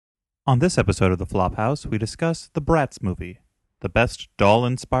On this episode of The Flophouse, we discuss the Bratz movie, the best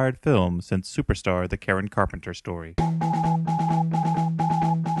doll-inspired film since Superstar, the Karen Carpenter story.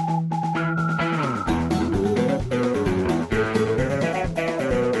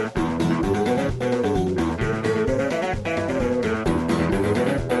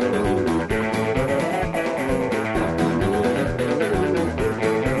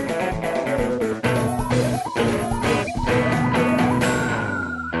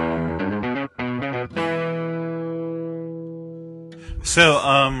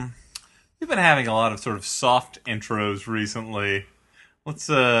 So, we've been having a lot of sort of soft intros recently. Let's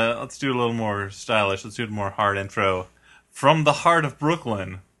do a little more stylish. Let's do a more hard intro. From the heart of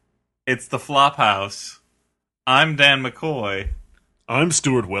Brooklyn, it's the Flophouse. I'm Dan McCoy. I'm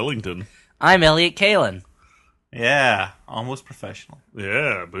Stuart Wellington. I'm Elliott Kalin. Yeah, almost professional.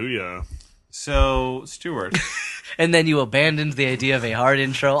 Yeah, booyah. So, Stuart. And then you abandoned the idea of a hard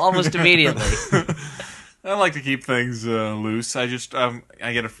intro almost immediately. I like to keep things loose. I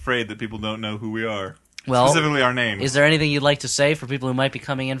get afraid that people don't know who we are. Well, specifically our names. Is there anything you'd like to say for people who might be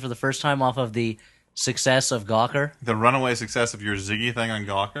coming in for the first time off of the success of Gawker? The runaway success of your Ziggy thing on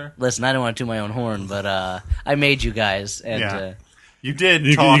Gawker? Listen, I don't want to toot my own horn, but I made you guys. And, yeah. You did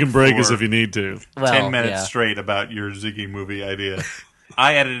You talk can break for us if you need to. 10 minutes straight about your Ziggy movie idea.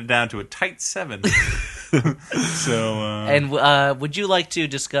 I edited it down to a tight 7. And would you like to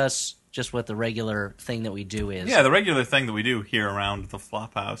discuss just what the regular thing that we do is? Yeah, the regular thing that we do here around the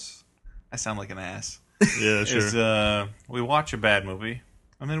Flophouse. I sound like an ass. Yeah, sure. Is we watch a bad movie,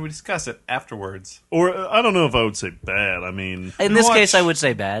 and then we discuss it afterwards. Or, I don't know if I would say bad. I mean... In this case, I would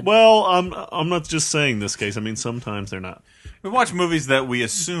say bad. Well, I'm not just saying this case. I mean, sometimes they're not. We watch movies that we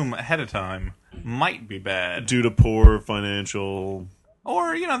assume ahead of time might be bad. Due to poor financial...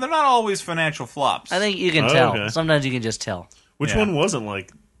 Or, they're not always financial flops. I think you can tell. Okay. Sometimes you can just tell. Which one wasn't,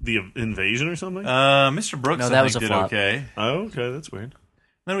 like, the invasion or something? Mr. Brooks, No, that I was think, a did flop. okay. Oh, okay, that's weird.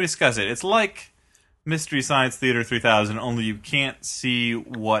 Then we discuss it. It's like Mystery Science Theater 3000, only you can't see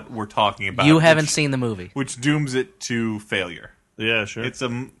what we're talking about. You haven't seen the movie. Which dooms it to failure. Yeah, sure. It's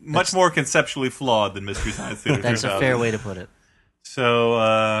much more conceptually flawed than Mystery Science Theater 3000. That's a fair way to put it.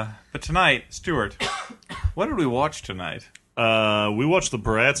 So, but tonight, Stuart, what did we watch tonight? We watched the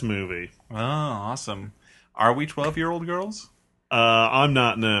Bratz movie. Oh, awesome. Are we 12-year-old girls? I'm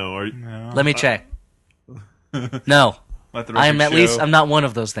not, no. No. Let me check. No. Let the record At show least I'm not one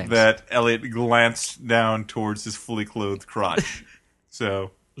of those things. that Elliott glanced down towards his fully clothed crotch.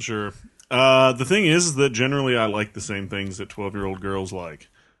 So, Sure. The thing is that generally I like the same things that 12-year-old girls like.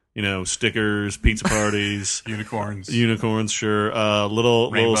 Stickers, pizza parties, unicorns, sure.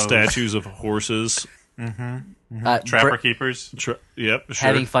 Little Rainbows. statues of horses. trapper keepers. Yep, sure.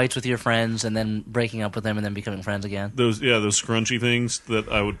 Having fights with your friends and then breaking up with them and then becoming friends again. those scrunchy things that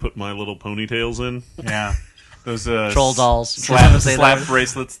I would put my little ponytails in. Yeah. Those Troll dolls. slap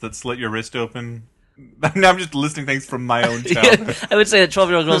bracelets that slit your wrist open. I'm just listing things from my own childhood. I would say that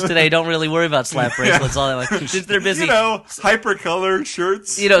 12-year-old girls today don't really worry about slap bracelets. All they like, since they're busy, hypercolor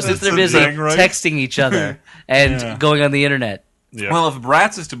shirts. since they're busy texting each other and going on the internet. Yeah. Well, if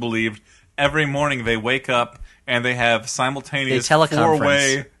Bratz is to believe, every morning they wake up and they have simultaneous They teleconference.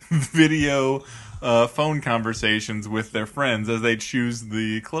 4-way video phone conversations with their friends as they choose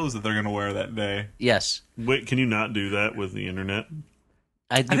the clothes that they're going to wear that day. Yes. Wait, can you not do that with the internet?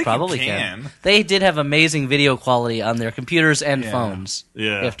 You think probably you can. They did have amazing video quality on their computers and phones.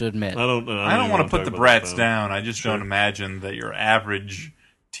 Yeah, you have to admit. I don't want to put the talk about Bratz that. down. I just don't imagine that your average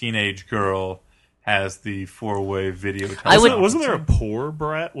teenage girl has the 4-way video. Wasn't there a poor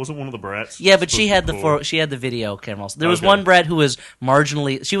brat? Wasn't one of the brats? Yeah, but she had poor? she had the video camera. There was one brat who was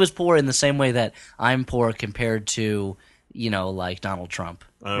marginally. She was poor in the same way that I'm poor compared to like Donald Trump.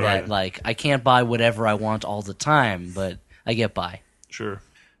 Oh, that right. like I can't buy whatever I want all the time, but I get by. Sure.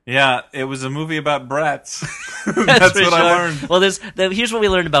 Yeah, it was a movie about brats. That's what I learned. Well, here's what we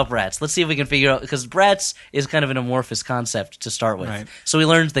learned about brats. Let's see if we can figure out, because brats is kind of an amorphous concept to start with. Right. So we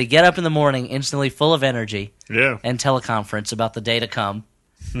learned they get up in the morning instantly full of energy Yeah. and teleconference about the day to come.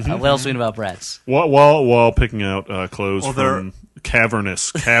 What else do we know about brats? While picking out clothes Well, from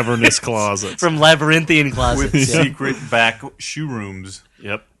cavernous closets. From labyrinthian closets. With yeah. secret back shoe rooms.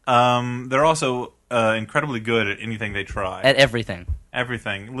 Yep. They're also incredibly good at anything they try. At everything.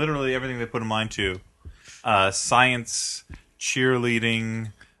 Everything. Literally everything they put a mind to. Science,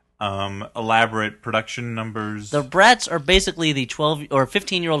 cheerleading, elaborate production numbers. The brats are basically the 12 or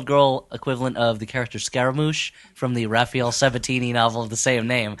 15-year-old girl equivalent of the character Scaramouche from the Raphael Sabatini novel of the same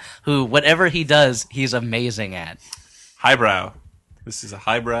name, who, whatever he does, he's amazing at. Highbrow. This is a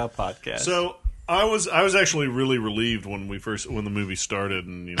highbrow podcast. So I was actually really relieved when the movie started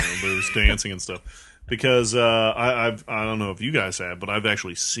and there was dancing and stuff. Because I don't know if you guys have, but I've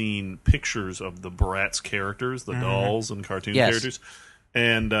actually seen pictures of the Bratz characters, the dolls and cartoon characters.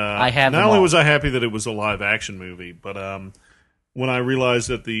 And I have not them only all. was I happy that it was a live action movie, but when I realized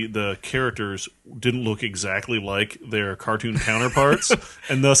that the characters didn't look exactly like their cartoon counterparts,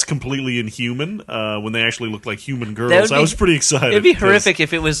 and thus completely inhuman, when they actually looked like human girls, I was pretty excited. It'd be horrific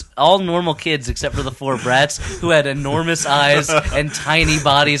if it was all normal kids except for the 4 Bratz who had enormous eyes and tiny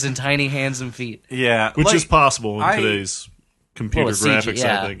bodies and tiny hands and feet. Yeah, Which is possible in today's computer Well, CG, graphics,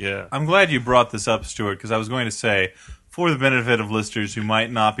 yeah. I think, yeah. I'm glad you brought this up, Stuart, because I was going to say, for the benefit of listeners who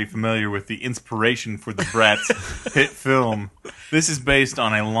might not be familiar with the inspiration for the Bratz hit film, this is based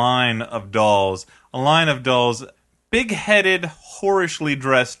on a line of dolls. Big-headed, whorishly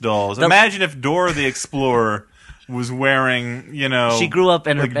dressed dolls. Imagine if Dora the Explorer was wearing, She grew up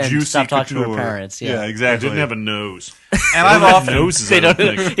and juicy stopped talking to her couture. parents. Yeah, They exactly. didn't have a nose. And I've often Noses, I don't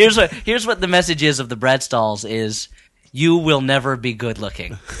think. Here's what the message is of the Bratz dolls is: you will never be good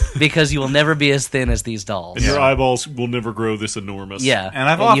looking because you will never be as thin as these dolls. And your eyeballs will never grow this enormous. Yeah, And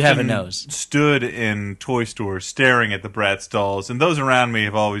I've often you have a nose. stood in toy stores staring at the Bratz dolls, and those around me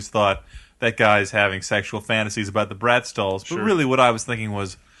have always thought that guy's having sexual fantasies about the Bratz dolls. But really what I was thinking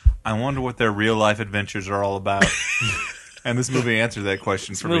was, I wonder what their real-life adventures are all about. And this movie answered that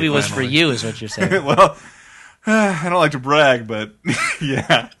question for me. This movie was for finally. you, is what you're saying. Well, I don't like to brag, but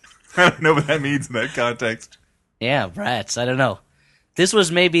yeah. I don't know what that means in that context. Yeah, Bratz. I don't know. This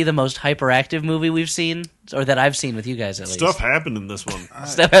was maybe the most hyperactive movie we've seen, or that I've seen with you guys at least. Stuff happened in this one.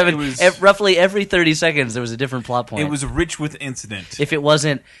 Stuff happened. It was- Roughly every 30 seconds, there was a different plot point. It was rich with incident. If it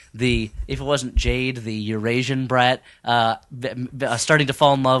wasn't Jade, the Eurasian brat, starting to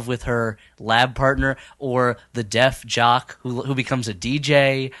fall in love with her lab partner, or the deaf jock who becomes a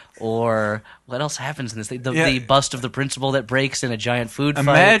DJ, or what else happens in this thing? The bust of the principal that breaks in a giant food fight.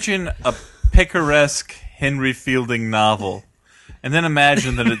 Imagine a picaresque Henry Fielding novel, and then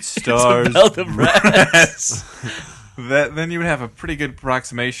imagine that it stars about the Bratz. Then you would have a pretty good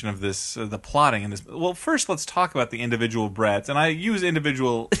approximation of this, the plotting in this. Well, first let's talk about the individual Bratz, and I use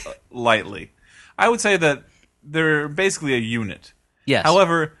individual lightly. I would say that they're basically a unit. Yes.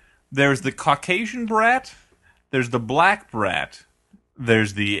 However, there's the Caucasian brat, there's the black brat,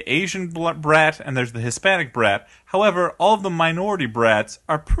 there's the Asian brat, and there's the Hispanic brat. However, all of the minority brats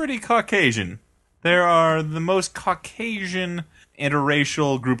are pretty Caucasian. There are the most Caucasian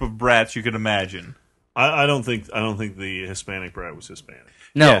interracial group of brats you could imagine. I don't think the Hispanic brat was Hispanic.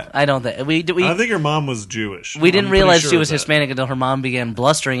 No, Yeah. I don't think I think her mom was Jewish. we didn't I'm pretty realize sure she of was that. Hispanic until her mom began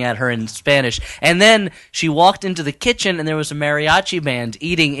blustering at her in Spanish. And then she walked into the kitchen and there was a mariachi band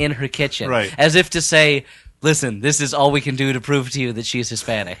eating in her kitchen. Right. As if to say, listen, this is all we can do to prove to you that she's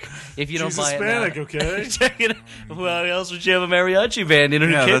Hispanic. If you don't She's buy Hispanic, it now, okay? check it out. Why else would she have a mariachi band in her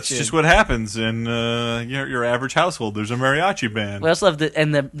Yeah, kitchen? that's just what happens in your average household. There's a mariachi band. We also have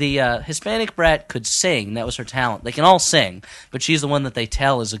the Hispanic brat could sing. That was her talent. They can all sing, but she's the one that they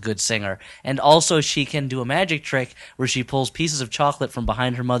tell is a good singer. And also she can do a magic trick where she pulls pieces of chocolate from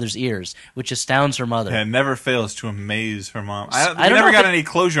behind her mother's ears, which astounds her mother. Yeah, it never fails to amaze her mom. I We don't never know got if any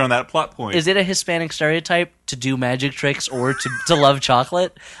closure on that plot point. Is it a Hispanic stereotype to do magic tricks or to love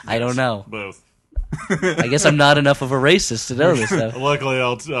chocolate? I don't know. Both. I guess I'm not enough of a racist to know this stuff. Luckily,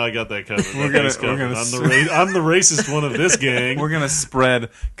 I got that covered. We're That guy's gonna covered. I'm the racist one of this gang. We're going to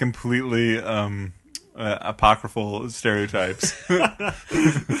spread completely apocryphal stereotypes.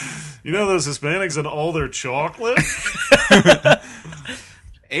 You know those Hispanics and all their chocolate?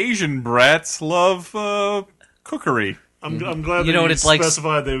 Asian brats love cookery. I'm glad You know that what you it's like-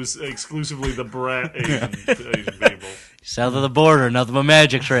 specified that it was exclusively the brat Asian people. South of the border, nothing but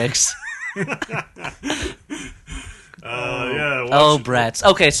magic tricks. Yeah. Oh, brats.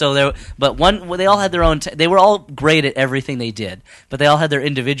 Okay, so they all had their own. They were all great at everything they did, but they all had their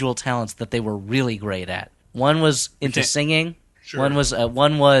individual talents that they were really great at. One was into singing. Sure. One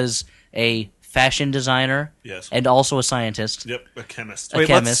was a fashion designer. Yes. And also a scientist. Yep, a chemist. A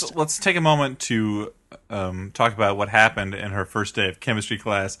chemist. Let's take a moment to talk about what happened in her first day of chemistry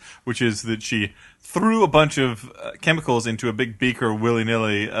class, which is that she threw a bunch of chemicals into a big beaker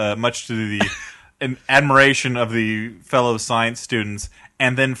willy-nilly, much to the admiration of the fellow science students,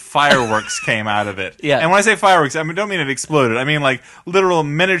 and then fireworks came out of it. Yeah. And when I say fireworks, I don't mean it exploded. I mean like literal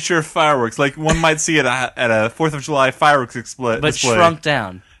miniature fireworks, like one might see at a 4th of July fireworks But display. shrunk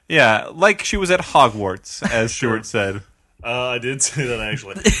down. Yeah, like she was at Hogwarts, as Stuart said. I did say that,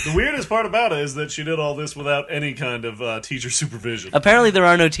 actually. The weirdest part about it is that she did all this without any kind of teacher supervision. Apparently, there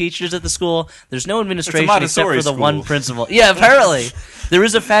are no teachers at the school. There's no administration except Montessori for the school. one principal. Yeah, apparently. There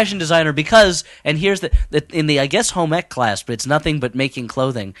is a fashion designer because, and here's in the, I guess, home ec class, but it's nothing but making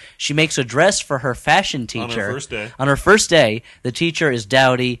clothing. She makes a dress for her fashion teacher. On her first day. On her first day, the teacher is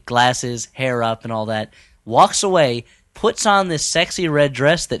dowdy, glasses, hair up, and all that. Walks away, puts on this sexy red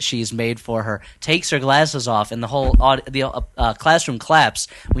dress that she's made for her, takes her glasses off, and the whole classroom claps.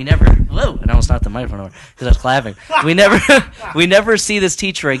 We never, whoa, and I almost knocked the microphone over because I was clapping. We never see this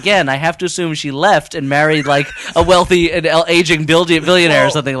teacher again. I have to assume she left and married like a wealthy and aging billionaire or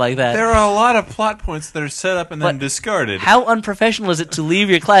something like that. There are a lot of plot points that are set up and then discarded. How unprofessional is it to leave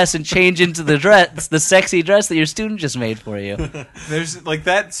your class and change into the dress, the sexy dress that your student just made for you? There's like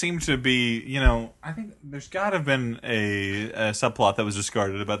that seemed to be, I think there's got to have been a subplot that was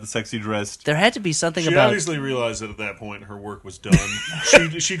discarded about the sexy dressed. There had to be something She about. obviously realized that at that point her work was done.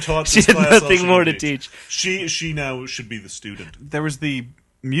 She taught She this had class all nothing she more could to teach. She now should be the student. There was the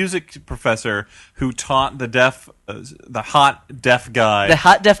music professor who taught the hot deaf guy. The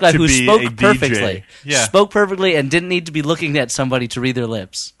hot deaf guy to who be a spoke DJ. perfectly. Yeah. Spoke perfectly and didn't need to be looking at somebody to read their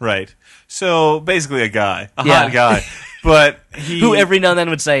lips. Right. So basically a guy. A Yeah. hot guy. But he... Who every now and then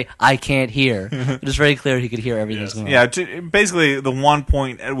would say, I can't hear. It was very clear he could hear everything that's going on. Yeah, basically the one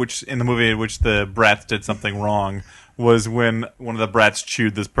point at which in the movie at which the Bratz did something wrong was when one of the Bratz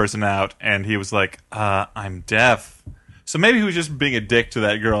chewed this person out and he was like, I'm deaf. So maybe he was just being a dick to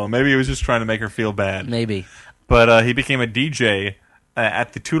that girl. Maybe he was just trying to make her feel bad. Maybe. But he became a DJ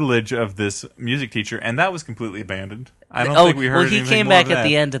at the tutelage of this music teacher, and that was completely abandoned. I don't think we heard he anything came more back of at that.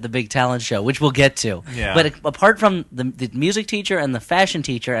 the end at the big talent show, which we'll get to. Yeah. But apart from the music teacher and the fashion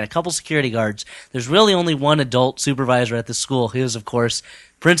teacher and a couple security guards, there's really only one adult supervisor at the school. He was, of course,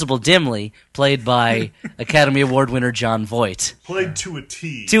 Principal Dimley, played by Academy Award winner Jon Voight. Played to a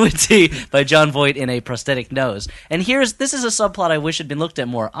T. To a T by Jon Voight in a prosthetic nose. And this is a subplot I wish had been looked at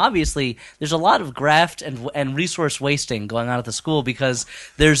more. Obviously, there's a lot of graft and resource wasting going on at the school because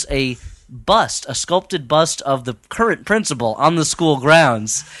there's a sculpted bust of the current principal on the school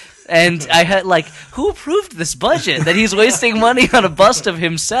grounds. And I had who approved this budget that he's wasting money on a bust of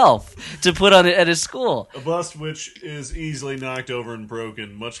himself to put on it at his school? A bust which is easily knocked over and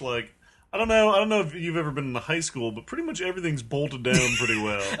broken, much like I don't know if you've ever been in a high school, but pretty much everything's bolted down pretty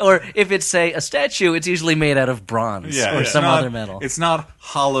well. Or if it's, say, a statue, it's usually made out of bronze or some other metal. It's not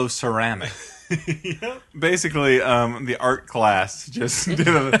hollow ceramic. Yep. Basically, the art class just did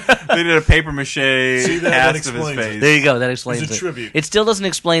a paper mache that cast of his explains it. face. There you go. That explains It's a it. tribute. It still doesn't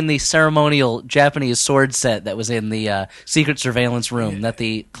explain the ceremonial Japanese sword set that was in the secret surveillance room that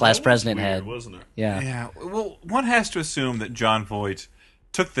the class That was president weird, had. wasn't it? Yeah. Yeah, well, one has to assume that Jon Voight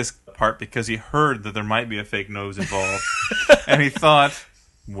took this part because he heard that there might be a fake nose involved, and he thought,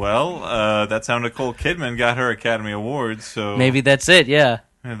 well, that's how Nicole Kidman got her Academy Award, so Maybe that's it, yeah.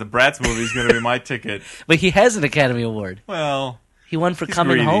 the Bratz movie is going to be my ticket. But he has an Academy Award. Well, He won for He's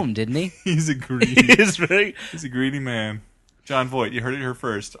Coming greedy. Home, didn't he? he's a greedy, Right. he's a greedy man. Jon Voight, you heard it here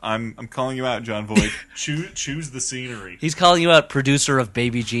first. I'm calling you out, Jon Voight. Choose the scenery. He's calling you out, producer of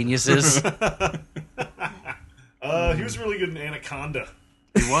Baby Geniuses. He was really good in Anaconda.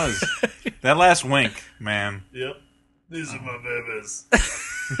 He was. That last wink, man. Yep. These are my babies.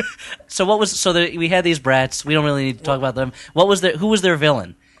 We had these brats. We don't really need to talk about them. Who was their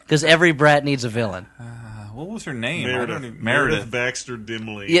villain? Because every brat needs a villain. What was her name? Meredith. Meredith. Baxter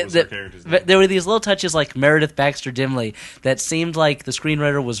Dimley was her character's name. There were these little touches like Meredith Baxter Dimley that seemed like the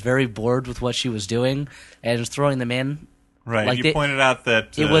screenwriter was very bored with what she was doing and was throwing them in. Right. Like You pointed out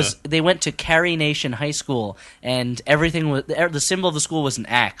that They went to Carrie Nation High School, and everything was the symbol of the school was an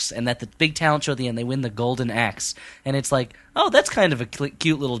axe, and that the big talent show at the end they win the golden axe, and it's like, oh, that's kind of a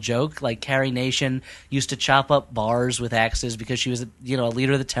cute little joke. Like Carrie Nation used to chop up bars with axes because she was a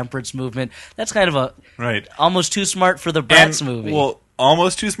leader of the temperance movement. That's kind of a almost too smart for the Bratz movie. Well,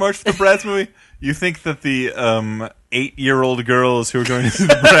 almost too smart for the Bratz movie. You think that the 8-year-old girls who are going to see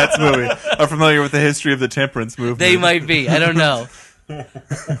the Bratz movie are familiar with the history of the temperance movement? They might be. I don't know.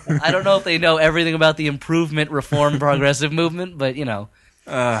 I don't know if they know everything about the improvement, reform, progressive movement, but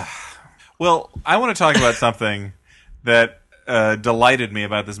Well, I want to talk about something that delighted me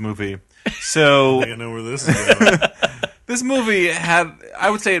about this movie. So I think I know where this is going. this movie I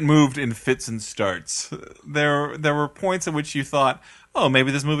would say it moved in fits and starts. There were points at which you thought, oh,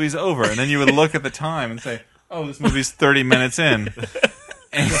 maybe this movie's over. And then you would look at the time and say, oh, this movie's 30 minutes in.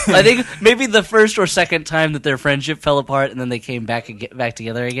 I think maybe the first or second time that their friendship fell apart and then they came back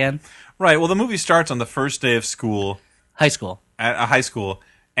together again. Right. Well, the movie starts on the first day of school. High school. At a high school.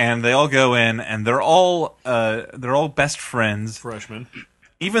 and they all go in, and they're all best friends. Freshmen.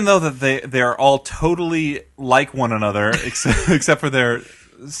 Even though that they are all totally like one another, except for their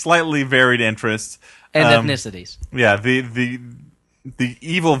slightly varied interests and ethnicities. Yeah, the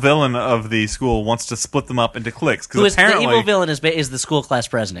evil villain of the school wants to split them up into cliques. The evil villain is the school class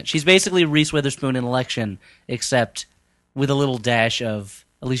president. She's basically Reese Witherspoon in Election, except with a little dash of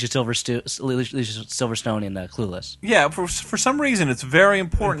Alicia Silverstone in Clueless. Yeah, for some reason, it's very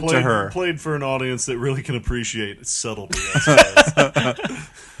important to her. Played for an audience that really can appreciate its subtlety.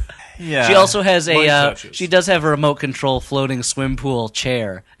 Yeah. She also has she does have a remote control floating swim pool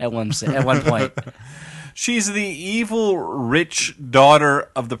chair at one point. She's the evil, rich daughter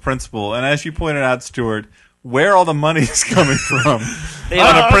of the principal, and as you pointed out, Stuart, where all the money is coming from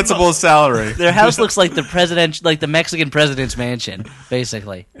on a principal's salary. Their house looks like the Mexican president's mansion,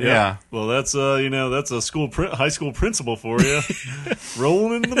 basically. Yeah. Well, that's that's a high school principal for you,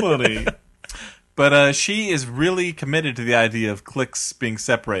 rolling in the money. But she is really committed to the idea of cliques being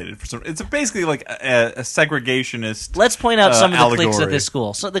separated. It's basically like a segregationist. Let's point out some of the cliques allegory. at this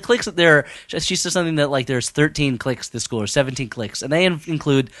school. So the cliques that she says something that like there's 13 cliques at this school or 17 cliques, and they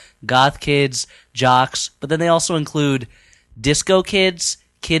include goth kids, jocks, but then they also include disco kids.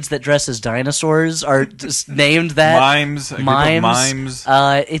 Kids that dress as dinosaurs are just named that. Mimes.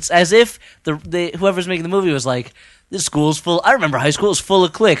 It's as if whoever's making the movie was like, this school's full. I remember high school was full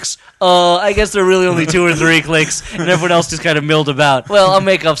of cliques. I guess there are really only 2 or 3 cliques, and everyone else just kind of milled about. Well, I'll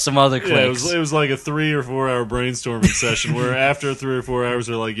make up some other cliques. Yeah, it was like a 3 or 4 hour brainstorming session where after 3 or 4 hours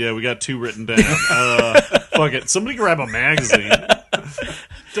they're like, yeah, we got 2 written down. Fuck it. Somebody grab a magazine.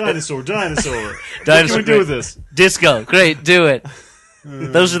 Dinosaur. What can we do with this? Disco. Great, do it.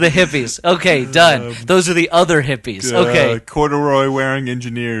 Those are the hippies. Okay, done. Those are the other hippies. Okay. Corduroy wearing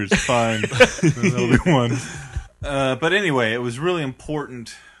engineers. Fine. That'll be one. But anyway, it was really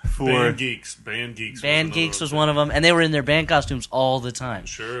important for Band Geeks. Band Geeks was one of them, and they were in their band costumes all the time.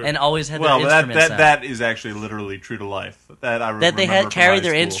 Sure. And always had their instruments out. That is actually literally true to life. That they had carried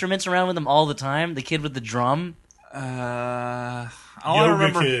their instruments around with them all the time. The kid with the drum.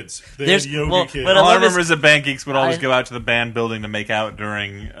 Yoga kids. They had yoga kids. But all I remember is that Band Geeks would always go out to the band building to make out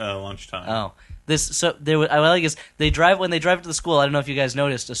during lunchtime. Oh. They drive to the school. I don't know if you guys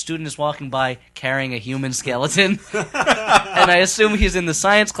noticed. A student is walking by carrying a human skeleton, and I assume he's in the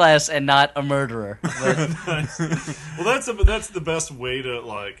science class and not a murderer. Nice. Well, that's the best way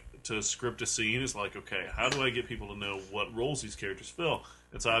to script a scene. Is like, okay, how do I get people to know what roles these characters fill?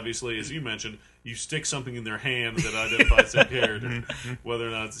 It's obviously, as you mentioned, you stick something in their hand that identifies their character, whether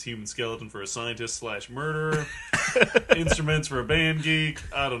or not it's a human skeleton for a scientist/murderer, instruments for a band geek,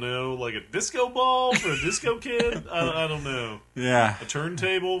 I don't know, like a disco ball for a disco kid, I don't know. Yeah. A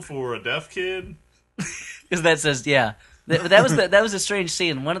turntable for a deaf kid. Because that says, yeah. That was a strange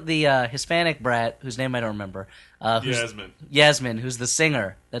scene. One of the Hispanic brat, whose name I don't remember. Yasmin, who's the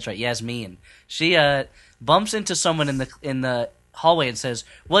singer. That's right, Yasmin. She bumps into someone in the hallway and says,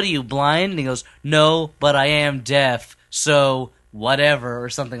 "What are you, blind?" And he goes, "No, but I am deaf, so whatever," or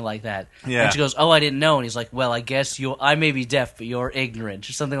something like that. Yeah. And she goes, "Oh, I didn't know." And he's like, "Well, I guess I may be deaf, but you're ignorant,"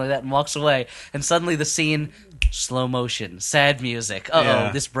 or something like that, and walks away. And suddenly the scene, slow motion, sad music.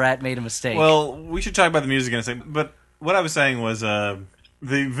 This brat made a mistake. Well, we should talk about the music in a second, but what I was saying was the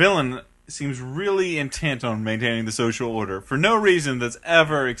villain seems really intent on maintaining the social order for no reason that's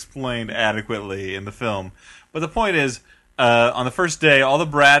ever explained adequately in the film. But the point is, on the first day, all the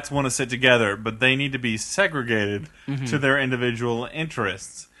brats want to sit together, but they need to be segregated to their individual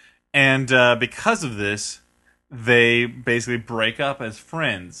interests. And because of this, they basically break up as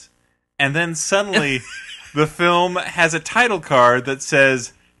friends. And then suddenly, the film has a title card that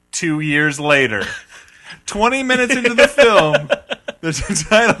says, 2 years later. 20 minutes into the film, there's a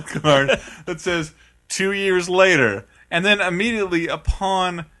title card that says 2 years later. And then immediately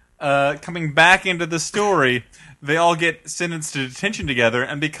upon coming back into the story, they all get sentenced to detention together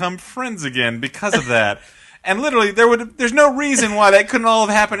and become friends again because of that. And literally, there's no reason why that couldn't all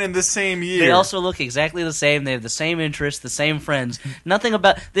have happened in the same year. They also look exactly the same. They have the same interests, the same friends. Nothing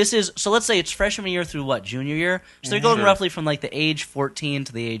about this is so. Let's say it's freshman year through what, junior year. So they're going roughly from like the age 14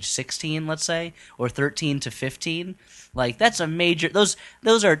 to the age 16, let's say, or 13 to 15. Like that's a major. Those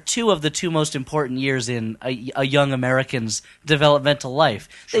are 2 of the 2 most important years in a young American's developmental life.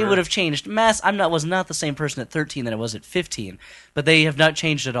 Sure. They would have changed mass. Was not the same person at 13 that I was at 15, but they have not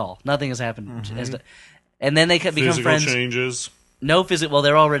changed at all. Nothing has happened. And then they become physical friends. Changes. No physical. Well,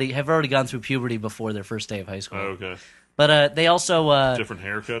 they have already gone through puberty before their first day of high school. Oh, okay. But they also different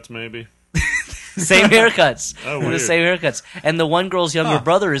haircuts, maybe. Same haircuts. Oh, the weird. same haircuts. And the one girl's younger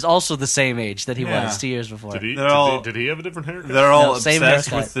brother is also the same age that he was 2 years before. Did he? They're all- Did he have a different haircut? They're all No, same obsessed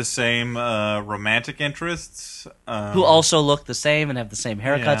haircut. with the same romantic interests. Who also look the same and have the same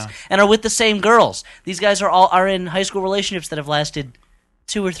haircuts Yeah. and are with the same girls. These guys are in high school relationships that have lasted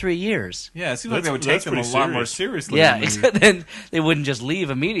 2 or 3 years. Yeah, it seems like That's- they would take that's them a pretty lot more serious. seriously. Yeah, than they- except then they wouldn't just leave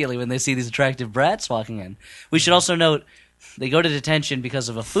immediately when they see these attractive brats walking in. We should also note they go to detention because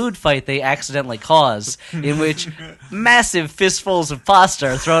of a food fight they accidentally cause, in which massive fistfuls of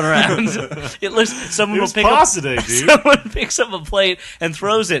pasta are thrown around. It looks someone It will was pick pasta up day, dude. someone picks up a plate and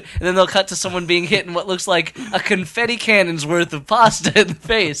throws it, and then they'll cut to someone being hit in what looks like a confetti cannon's worth of pasta in the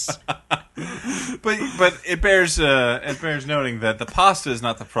face. But it bears noting that the pasta is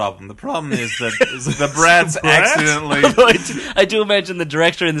not the problem. The problem is that the brats accidentally. I do imagine the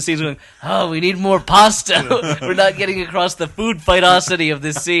director in the scenes going, "Oh, we need more pasta. We're not getting across the food fightosity of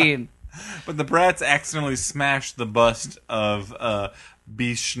this scene." But the brats accidentally smashed the bust of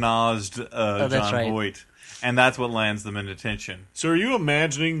beschnozzed that's John right. Voight, and that's what lands them in detention. So are you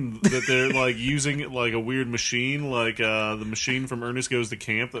imagining that they're like using like a weird machine, like the machine from Ernest Goes to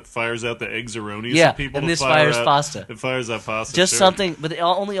Camp that fires out the egg-zeronius Yeah, at people? and to this fire fires out, pasta. It fires out pasta. Just sure. something, but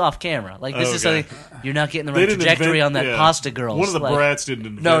only off camera. Like this is Okay. something you're not getting the They right didn't trajectory invent- on that yeah. pasta girl. One of the brats didn't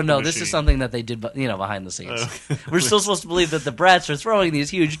invent No, the no, this is machine. something that they did, behind the scenes. Oh. We're still supposed to believe that the brats are throwing these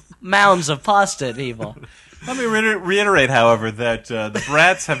huge mounds of pasta at people. Let me reiterate, however, that the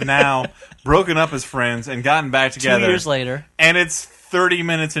brats have now broken up as friends and gotten back 2 together. years later, and it's 30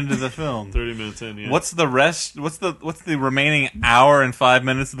 minutes into the film. 30 minutes in, yeah. What's the rest? What's the remaining hour and 5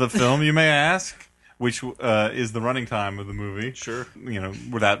 minutes of the film? You may ask, which is the running time of the movie. Sure.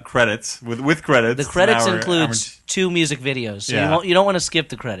 Without credits, with credits. the credits an hour- includes 2 music videos, so Yeah. you don't want to skip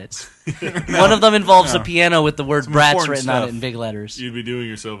the credits. One of them involves a piano with the word Some "brats" important written on stuff. it in big letters. You'd be doing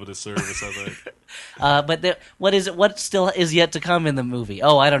yourself a disservice, I think. But what still is yet to come in the movie?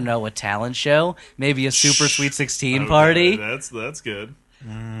 Oh, I don't know, a talent show, maybe a Super Sweet 16 party. Okay, that's good.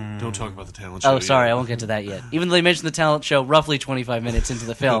 Don't talk about the talent show. Oh, sorry, I yet. won't get to that yet. Even though they mentioned the talent show roughly 25 minutes into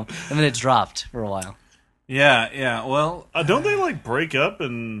the film, and then it's dropped for a while. Yeah. Well, Don't they like break up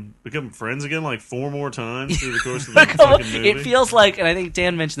and become friends again like 4 more times through the course of the fucking movie? It feels like, and I think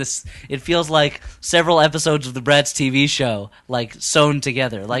Dan mentioned this, it feels like several episodes of the Bratz TV show, like, sewn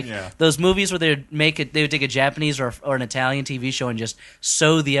together. Like, Yeah. those movies where they would take a Japanese or an Italian TV show and just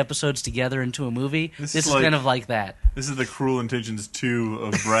sew the episodes together into a movie. This This is is like- kind of like that. this is the Cruel Intentions 2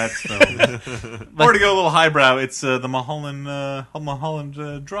 of Bratz films. Or to go a little highbrow, it's the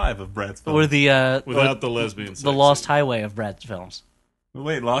Mulholland Drive of Bratz films. Or the, Without or the lesbian the Lost Highway of Bratz films.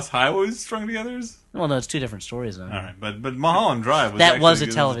 Wait, Lost Highways strung together? Well, no, it's 2 different stories, though. All right, but Mulholland Drive was That actually was a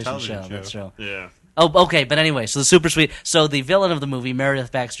it television show, that's true. Yeah. Oh, okay, but anyway, so the Super Sweet... So the villain of the movie,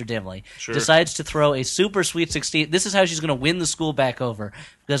 Meredith Baxter Dimley, Sure. decides to throw a Super Sweet 16... This is how she's going to win the school back over,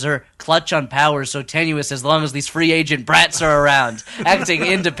 because her clutch on power is so tenuous as long as these free agent brats are around, acting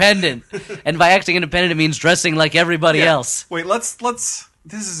independent. And by acting independent, it means dressing like everybody else. Wait, let's.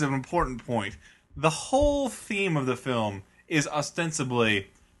 This is an important point. The whole theme of the film is ostensibly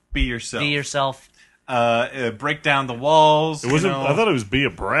be yourself. Be yourself. Break down the walls. It wasn't. You know. I thought it was be a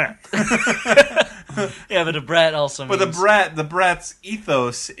brat. Yeah, but a brat also But means... the brat's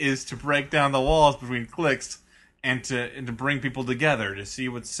ethos is to break down the walls between cliques and to bring people together to see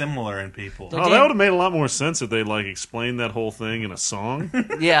what's similar in people. So Oh, Dan- that would have made a lot more sense if they like explained that whole thing in a song.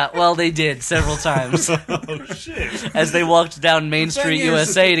 Yeah, well, they did several times Oh shit! as they walked down Main Street, is-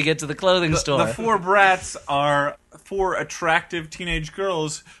 USA to get to the clothing store. The 4 brats are 4 attractive teenage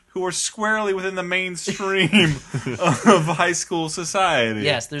girls who are squarely within the mainstream of high school society.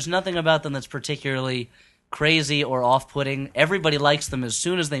 Yes, there's nothing about them that's particularly crazy or off-putting. Everybody likes them as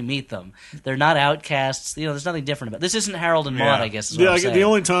soon as they meet them. They're not outcasts. There's nothing different about. This isn't Harold and Maude, Yeah. I guess. Is what Yeah, I'm I get saying. the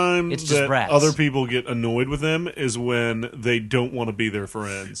only time It's just that brats. other people get annoyed with them is when they don't want to be their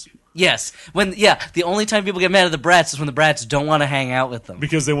friends Yes, the only time people get mad at the brats is when the brats don't want to hang out with them.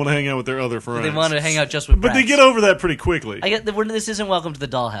 because they want to hang out with their other friends. They want to hang out just with but brats. they get over that pretty quickly. I get this isn't Welcome to the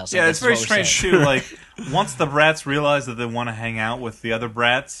Dollhouse. I Yeah, guess it's is very what we're strange saying. too. Like, once the brats realize that they want to hang out with the other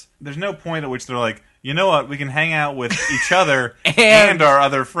brats, there's no point at which they're like, you know what, we can hang out with each other and our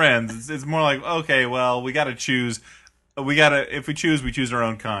other friends. It's more like, okay, well, we got to choose. If we choose our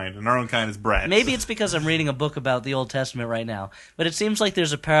own kind, and our own kind is brats. Maybe it's because I'm reading a book about the Old Testament right now, but it seems like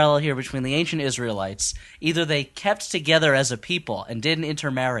there's a parallel here between the ancient Israelites. Either they kept together as a people and didn't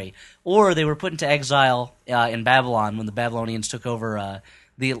intermarry, or they were put into exile in Babylon when the Babylonians took over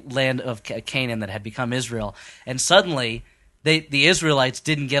the land of Canaan that had become Israel. And suddenly, the Israelites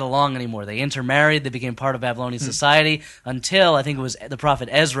didn't get along anymore. They intermarried. They became part of Babylonian society until I think it was the prophet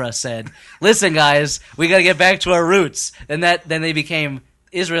Ezra said, "Listen, guys, we got to get back to our roots." And then they became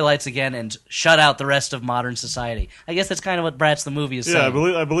Israelites again and shut out the rest of modern society. I guess that's kind of what Bratz the movie is saying.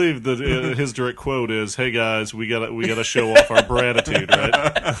 Yeah, I believe that his direct quote is, "Hey guys, we gotta show off our gratitude, right?"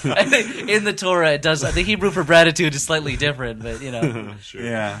 I think in the Torah it does. The Hebrew for gratitude is slightly different, but Sure.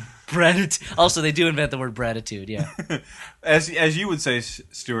 Yeah. gratitude. Also, they do invent the word gratitude. Yeah. As you would say,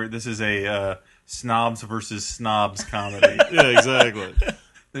 Stuart, this is a snobs versus snobs comedy. Yeah, exactly.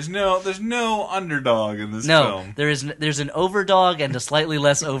 There's no underdog in this No, film. there's an overdog and a slightly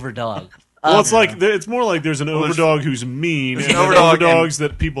less overdog. Well, it's more like there's an overdog who's mean, and an then overdog overdogs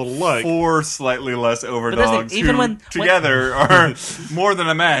that people like. 4 slightly less overdogs even who when together are more than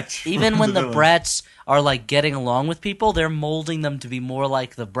a match. Even when the villain. Bratz are like getting along with people, they're molding them to be more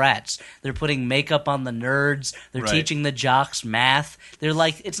like the Bratz. They're putting makeup on the nerds. They're Right. teaching the jocks math. They're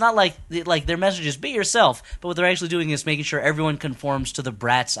like, it's not like their message is be yourself, but what they're actually doing is making sure everyone conforms to the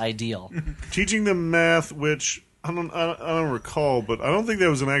Bratz ideal. Teaching them math, which I don't recall, but I don't think that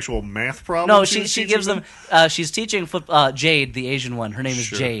was an actual math problem. No, was she teaching gives them. She's teaching Jade, the Asian one. Her name is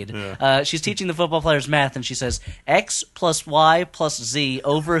Sure, Jade. yeah. She's teaching the football players math, and she says x plus y plus z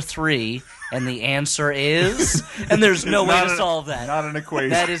over 3, and the answer is. And there's no way to solve that. Not an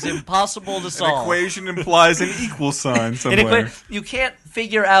equation. That is impossible to An solve. equation implies an equal sign somewhere. You can't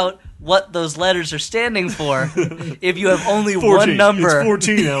figure out what those letters are standing for if you have only 14. one number. It's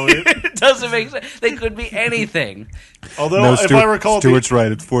 14, Elliott. It doesn't make sense. They could be anything. Although, if I recall, Stuart's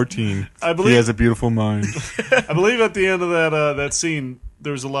right. It's 14. I believe- he has a beautiful mind. I believe at the end of that scene,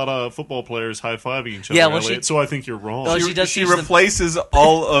 there was a lot of football players high-fiving each other, Yeah, well, Elliott, so I think you're wrong. Well, She she does replaces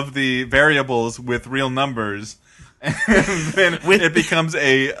all of the variables with real numbers. And then it becomes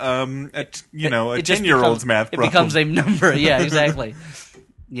a It just 10-year-old's becomes- math problem. It becomes a number. Yeah, exactly.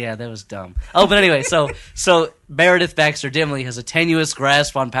 Yeah, that was dumb. Oh, but anyway, so Meredith Baxter Dimley has a tenuous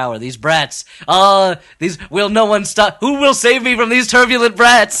grasp on power. These brats, will no one stop? Who will save me from these turbulent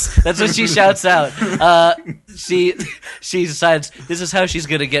brats? That's what she shouts out. She decides this is how she's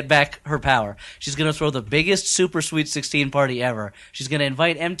gonna get back her power. She's gonna throw the biggest Super Sweet 16 party ever. She's gonna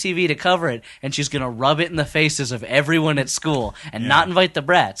invite MTV to cover it, and she's gonna rub it in the faces of everyone at school, and not invite the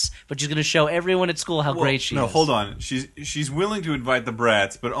brats, but she's gonna show everyone at school how great she is. No, hold on. She's willing to invite the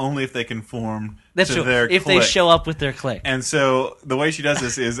brats, but only if they conform That's to true. their If clique. they show up with their clique. And so the way she does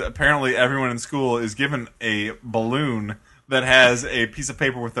this is apparently everyone in school is given a balloon that has a piece of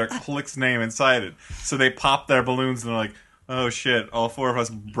paper with their clique's name inside it. So they pop their balloons and they're like, oh shit, all 4 of us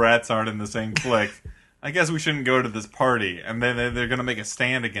brats aren't in the same clique. I guess we shouldn't go to this party. And then they're going to make a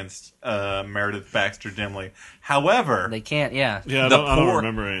stand against Meredith Baxter Dimley. However, They can't, yeah. Yeah, I don't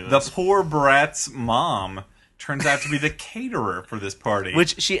remember any of the this. poor brat's mom turns out to be the caterer for this party.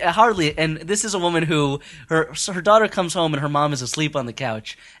 Which she hardly, and this is a woman who, her daughter comes home and her mom is asleep on the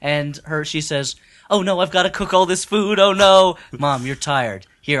couch, and she says, oh no, I've got to cook all this food, oh no. Mom, you're tired.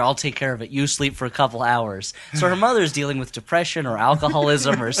 Here, I'll take care of it. You sleep for a couple hours. So her mother's dealing with depression or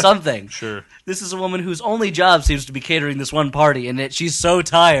alcoholism or something. Sure. This is a woman whose only job seems to be catering this one party, and that she's so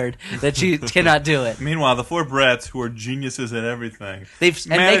tired that she cannot do it. Meanwhile, the 4 brats, who are geniuses at everything, They've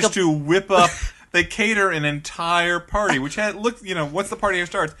managed to whip up. They cater an entire party, which once the party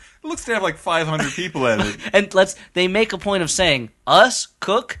starts, it looks to have like 500 people at it. And they make a point of saying, us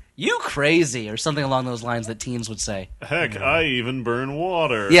cook, you crazy, or something along those lines that teens would say. Heck, I even burn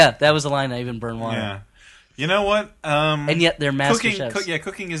water. Yeah, that was the line, I even burn water. Yeah. You know what? And yet they're master chefs.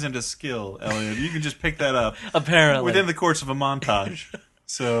 Cooking isn't a skill, Elliot. You can just pick that up Apparently. within the course of a montage.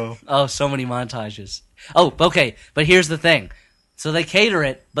 So Oh, so many montages. Oh, okay, but here's the thing. So they cater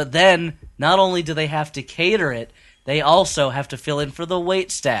it, but then not only do they have to cater it, they also have to fill in for the wait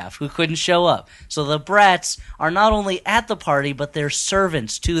staff who couldn't show up. So the brats are not only at the party, but they're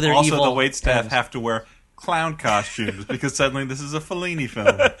servants to their evil. also the wait staff parents. have to wear clown costumes because suddenly this is a Fellini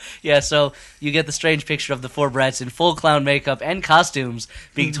film. Yeah, so you get the strange picture of the 4 brats in full clown makeup and costumes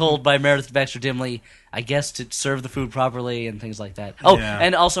being told by Meredith Baxter Dimley, I guess, to serve the food properly and things like that. Oh, Yeah.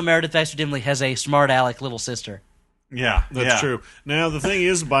 and also Meredith Baxter Dimley has a smart aleck little sister. Yeah, That's true. Now the thing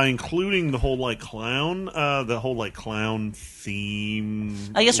is, by including the whole clown theme,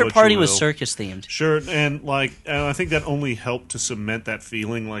 I guess her what party you was will. circus themed. Sure, and I think that only helped to cement that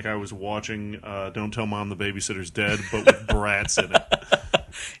feeling, like I was watching "Don't Tell Mom the Babysitter's Dead," but with brats in it.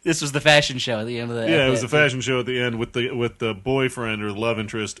 This was the fashion show at the end of the. Yeah, it was a fashion show at the end with the boyfriend or love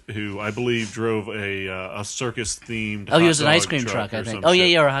interest who I believe drove a circus themed. Oh, he was an ice cream truck, I think. Oh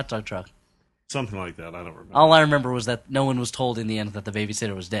yeah, or a hot dog truck. Something like that. I don't remember. All I remember was that no one was told in the end that the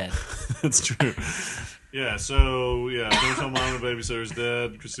babysitter was dead. That's true. Yeah, so, don't tell mom the babysitter's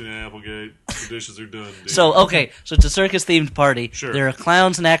dead. Christina Applegate, the dishes are done. Dude. So it's a circus-themed party. Sure. There are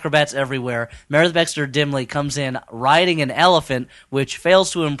clowns and acrobats everywhere. Meredith Baxter Dimley comes in riding an elephant, which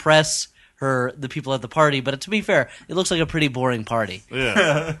fails to impress the people at the party, but to be fair, it looks like a pretty boring party.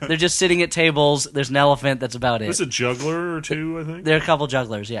 Yeah. They're just sitting at tables, there's an elephant, that's about it. There's a juggler or two, I think. There are a couple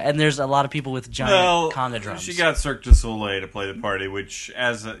jugglers, yeah, and there's a lot of people with giant conga drums. She got Cirque du Soleil to play the party, which,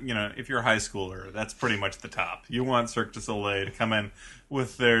 if you're a high schooler, that's pretty much the top. You want Cirque du Soleil to come in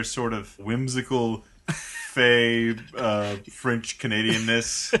with their sort of whimsical, fey, French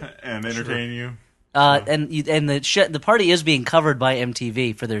Canadianness and entertain you. And the party is being covered by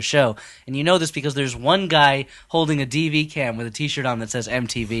MTV for their show, and you know this because there's one guy holding a DV cam with a T-shirt on that says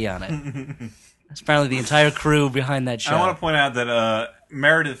MTV on it. It's apparently the entire crew behind that show. I want to point out that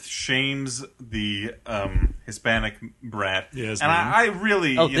Meredith shames the Hispanic brat, Yes, and I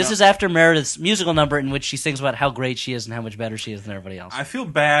really. This is after Meredith's musical number in which she sings about how great she is and how much better she is than everybody else. I feel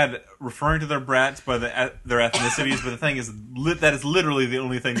bad referring to their brats by their ethnicities, but the thing is, that is literally the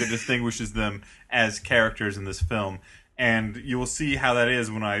only thing that distinguishes them as characters in this film. And you will see how that is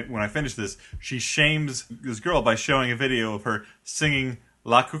when I finish this. She shames this girl by showing a video of her singing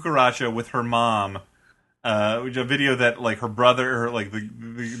La Cucaracha with her mom. A video that like her brother,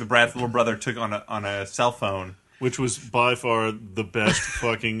 the brat's little brother, took on a cell phone, which was by far the best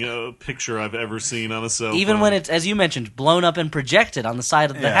fucking picture I've ever seen on a cell phone. Even when it's, as you mentioned, blown up and projected on the side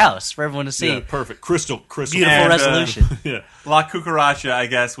of the house for everyone to see. Yeah, perfect, crystal, beautiful and, resolution. Yeah, La Cucaracha, I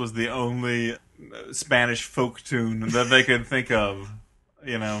guess, was the only Spanish folk tune that they could think of.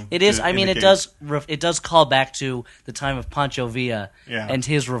 It is. I mean, it does call back to the time of Pancho Villa and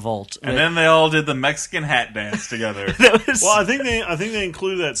his revolt. And then they all did the Mexican hat dance together. Well, I think they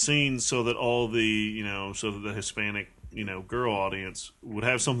included that scene so that all the the Hispanic girl audience would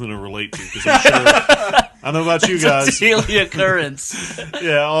have something to relate to. Because I'm sure, I don't know about you guys, it's a daily occurrence.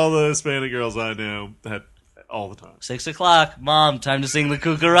 Yeah, all the Hispanic girls I know had. All the time. 6 o'clock, Mom, time to sing the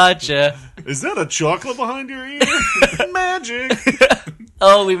cucaracha. Is that a chocolate behind your ear? Magic!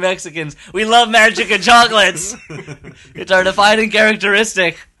 Oh, we Mexicans, we love magic and chocolates. It's our defining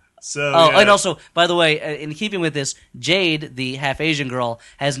characteristic. So, and also, by the way, in keeping with this, Jade, the half-Asian girl,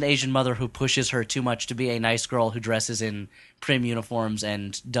 has an Asian mother who pushes her too much to be a nice girl who dresses in prim uniforms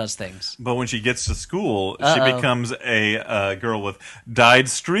and does things. But when she gets to school, she becomes a girl with dyed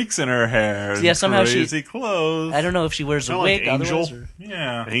streaks in her hair and somehow crazy clothes. I don't know if she wears a wig. Like Angel.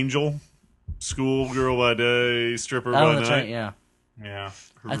 Yeah. Angel. School girl by day, stripper by that's night. right, yeah. Yeah.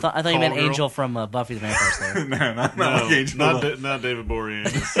 I thought you meant Angel from Buffy the Vampire Slayer. No, not like Angel. Not David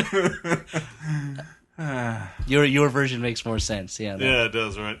Boreanaz. Your version makes more sense. Yeah. Yeah, it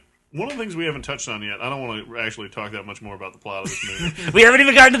does, right? One of the things we haven't touched on yet, I don't want to actually talk that much more about the plot of this movie. We haven't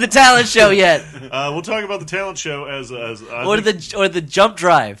even gotten to the talent show yet. We'll talk about the talent show as the jump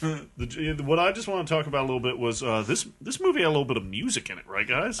drive. What I just want to talk about a little bit was this movie had a little bit of music in it, right,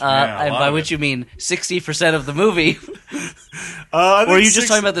 guys? And by which you mean 60% of the movie. Or are you just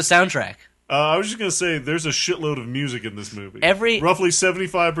talking about the soundtrack? I was just going to say there's a shitload of music in this movie. Roughly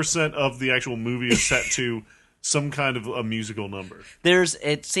 75% of the actual movie is set to some kind of a musical number.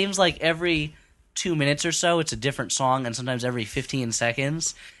 It seems like every 2 minutes or so, it's a different song, and sometimes every 15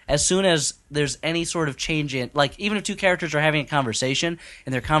 seconds. As soon as there's any sort of change in, like, even if two characters are having a conversation,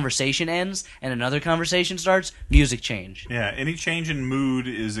 and their conversation ends, and another conversation starts, music change. Yeah, any change in mood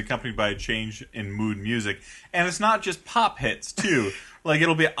is accompanied by a change in mood music. And it's not just pop hits, too. Like,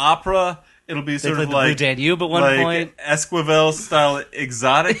 it'll be opera, it'll be sort of like... Blue Danube at one point. Esquivel style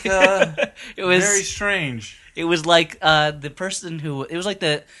exotica. It was very strange. It was like the person who... It was like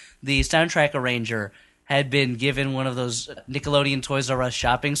the soundtrack arranger had been given one of those Nickelodeon Toys R Us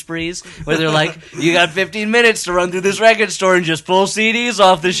shopping sprees where they're like, you got 15 minutes to run through this record store and just pull CDs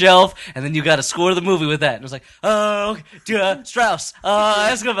off the shelf, and then you got to score the movie with that. And it was like, Strauss,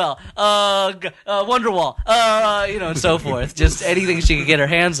 Esquivel, Wonderwall, and so forth. Just anything she could get her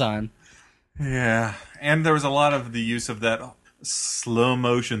hands on. Yeah, and there was a lot of the use of that slow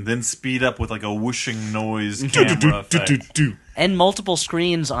motion, then speed up with like a whooshing noise camera effect. And multiple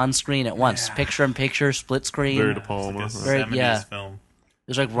screens on screen at once. Yeah. Picture-in-picture, split screen. Very De Palma. Film.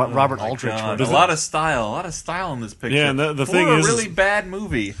 There's like Robert Aldrich. There's a lot of style in this picture. Yeah, and the thing is, a really bad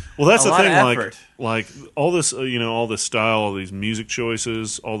movie. Well, that's the thing. Like all this, all this style, all these music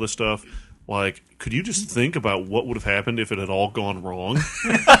choices, all this stuff. Like, could you just think about what would have happened if it had all gone wrong?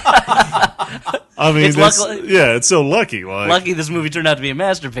 I mean, it's so lucky. Lucky this movie turned out to be a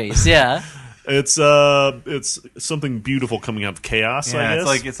masterpiece. Yeah. It's something beautiful coming out of chaos. I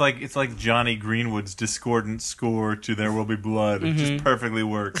Yeah, guess. it's like Johnny Greenwood's discordant score to "There Will Be Blood." It just perfectly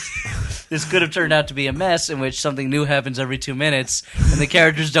works. This could have turned out to be a mess in which something new happens every 2 minutes, and the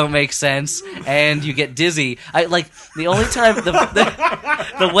characters don't make sense, and you get dizzy. The only time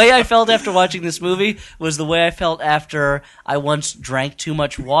the way I felt after watching this movie was the way I felt after I once drank too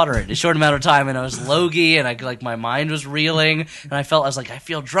much water in a short amount of time, and I was logy, and my mind was reeling, and I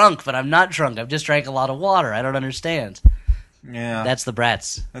feel drunk, but I'm not drunk. I've just drank a lot of water. I don't understand. Yeah, That's the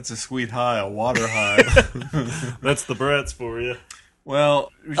Bratz. that's a sweet high, a water high. That's the Bratz for you.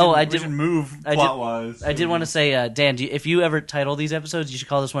 Well, we should move plot wise. I did want to say, Dan, if you ever title these episodes, you should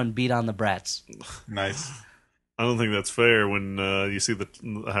call this one "Beat on the Bratz." Nice. I don't think that's fair when you see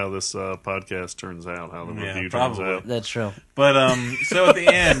how this podcast turns out, how the review turns out. That's true. But so at the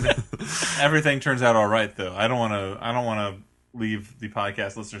end, everything turns out all right. Though I don't want to leave the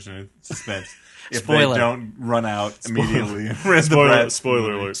podcast listeners in suspense if Spoiler. they don't run out immediately.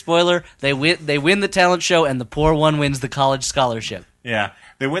 Spoiler alert. Spoiler: they win the talent show, and the poor one wins the college scholarship. Yeah,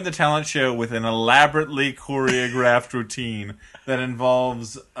 they win the talent show with an elaborately choreographed routine that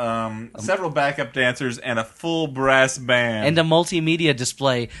involves several backup dancers and a full brass band. And a multimedia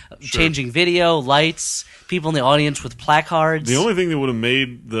display, changing video, lights, people in the audience with placards. The only thing that would have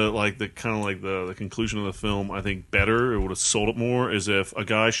made the conclusion of the film, I think, better, it would have sold it more, is if a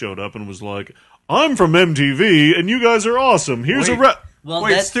guy showed up and was like, "I'm from MTV, and you guys are awesome. Here's a rep." Well,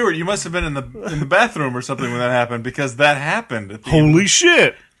 Wait, Stuart, you must have been in the bathroom or something when that happened, because that happened. At the Holy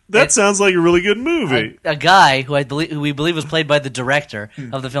shit! That sounds like a really good movie. A guy who we believe was played by the director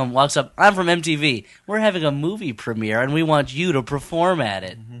of the film walks up. "I'm from MTV. We're having a movie premiere, and we want you to perform at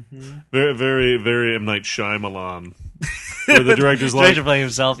it." Very, very, very M. Night Shyamalan. Where the director's like... Director playing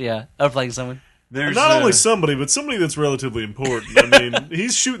himself, yeah. Or playing someone. There's Not only somebody, but somebody that's relatively important. I mean,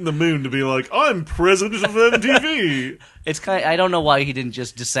 he's shooting the moon to be like, "I'm president of MTV." It's I don't know why he didn't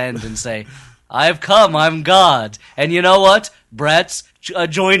just descend and say, "I've come, I'm God. And you know what? Bratz,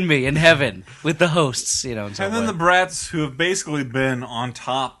 join me in heaven with the hosts," in some And then way. the Bratz, who have basically been on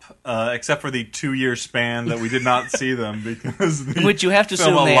top, except for the 2-year span that we did not see them because In which you have to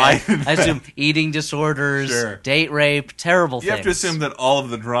film assume they alighted I assume eating disorders, Sure. date rape, terrible You things. have to assume that all of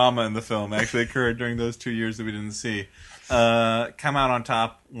the drama in the film actually occurred during those 2 years that we didn't see. Come out on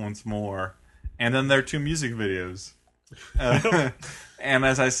top once more. And then there are 2 music videos. And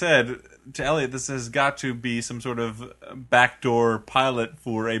as I said to Elliott, this has got to be some sort of backdoor pilot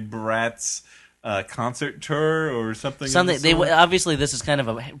for a Bratz concert tour or something. Obviously this is kind of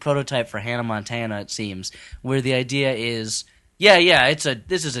a prototype for Hannah Montana, it seems, where the idea is,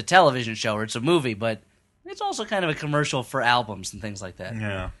 this is a television show or it's a movie, but it's also kind of a commercial for albums and things like that.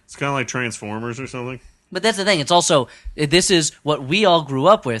 Yeah. It's kind of like Transformers or something. But that's the thing. It's also, this is what we all grew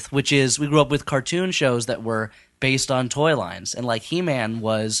up with, which is we grew up with cartoon shows that were based on toy lines. And like He-Man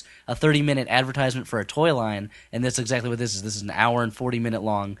was a 30-minute advertisement for a toy line, and that's exactly what this is. This is an hour and 40-minute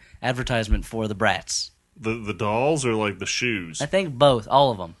long advertisement for the Bratz. The dolls or like the shoes? I think both, all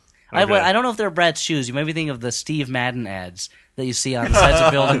of them. Okay. I don't know if they're Bratz shoes. You maybe think of the Steve Madden ads that you see on the sides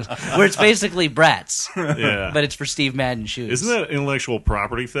of buildings, where it's basically Bratz, Yeah. but it's for Steve Madden shoes. Isn't that intellectual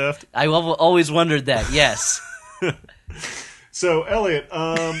property theft? I've always wondered that, yes. So, Elliott,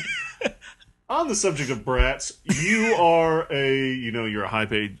 on the subject of Bratz, you are you're a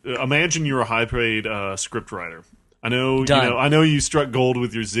high-paid. Imagine you're a high-paid scriptwriter. I know, Done. I know you struck gold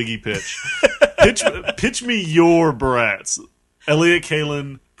with your Ziggy pitch. pitch me your Bratz. Elliott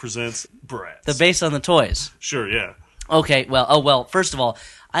Kalin presents Bratz. The base on the toys. Sure, yeah. Okay, well, first of all,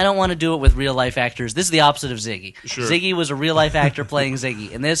 I don't want to do it with real-life actors. This is the opposite of Ziggy. Sure. Ziggy was a real-life actor playing Ziggy.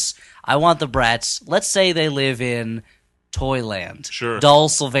 In this, I want the Bratz. Let's say they live in Toyland. Sure.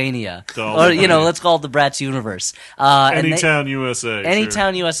 Doll-Sylvania. Doll- Or, let's call it the Bratz universe. Anytown, USA.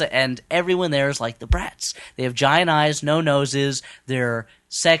 Anytown, USA. And everyone there is like the Bratz. They have giant eyes, no noses. They're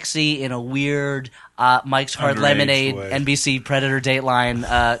sexy in a weird Mike's Hard Underage Lemonade, way. NBC Predator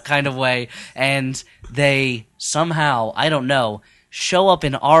Dateline kind of way. And they somehow, I don't know, show up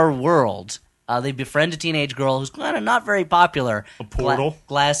in our world. They befriend a teenage girl who's kind of not very popular. A portal?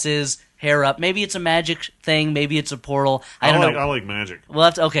 Glasses, hair up. Maybe it's a magic thing. Maybe it's a portal. I don't know. I like magic.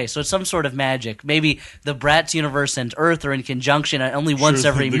 Okay, so it's some sort of magic. Maybe the Bratz universe and Earth are in conjunction only once Sure,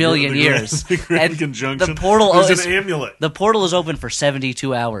 every the million years. The Grand And Conjunction. The portal There's is an amulet. The portal is open for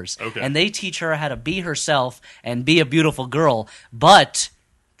 72 hours. Okay. And they teach her how to be herself and be a beautiful girl, but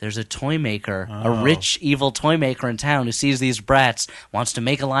there's a toy maker, a rich, evil toy maker in town who sees these brats, wants to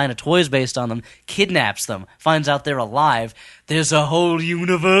make a line of toys based on them, kidnaps them, finds out they're alive. There's a whole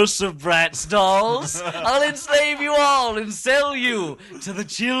universe of Bratz dolls. I'll enslave you all and sell you to the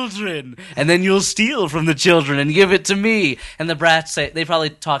children. And then you'll steal from the children and give it to me. And the brats say, they probably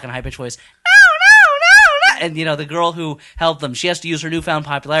talk in a high-pitched voice, and, the girl who helped them, she has to use her newfound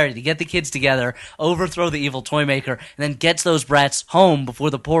popularity to get the kids together, overthrow the evil toy maker, and then gets those brats home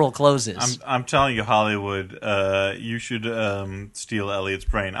before the portal closes. I'm telling you, Hollywood, you should steal Elliott's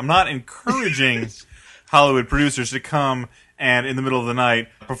brain. I'm not encouraging Hollywood producers to come and in the middle of the night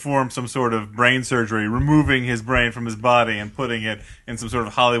perform some sort of brain surgery, removing his brain from his body and putting it in some sort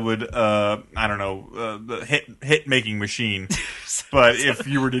of Hollywood, hit-making machine. But if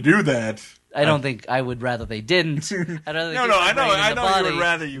you were to do that... I don't think I would rather they didn't. I know you would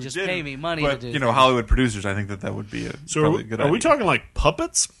rather you just didn't. Pay me money but, to do. Hollywood producers, I think that would be probably a good idea. Are we talking like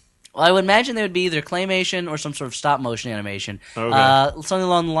puppets? Well, I would imagine they would be either claymation or some sort of stop-motion animation. Okay. Something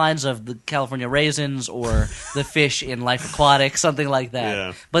along the lines of the California Raisins or the fish in Life Aquatic, something like that.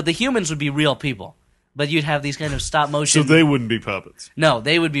 Yeah. But the humans would be real people. But you'd have these kind of stop-motion... So they wouldn't be puppets? No,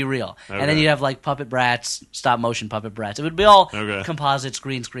 they would be real. Okay. And then you'd have like puppet brats, stop-motion puppet brats. It would be all Okay. composites,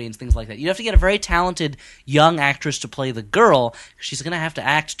 green screens, things like that. You'd have to get a very talented young actress to play the girl. She's going to have to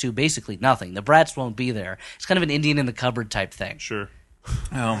act to basically nothing. The brats won't be there. It's kind of an Indian in the cupboard type thing. Sure.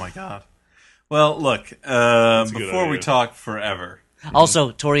 Oh, my God. Well, look, a good before we idea. talk forever...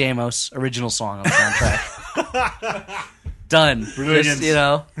 Also, Tori Amos, original song on the soundtrack. Done. Brilliant. Just,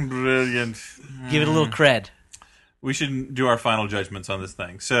 Brilliant. give it a little cred. We should do our final judgments on this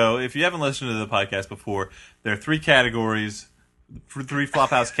thing. So, if you haven't listened to the podcast before, there are 3 categories, 3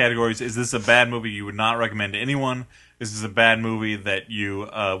 Flophouse categories. Is this a bad movie you would not recommend to anyone? Is this a bad movie that you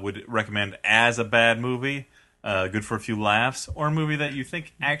would recommend as a bad movie, good for a few laughs, or a movie that you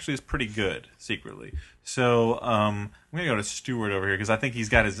think actually is pretty good, secretly? So, I'm going to go to Stuart over here, because I think he's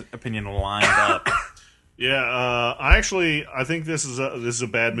got his opinion lined up. Yeah, I think this is a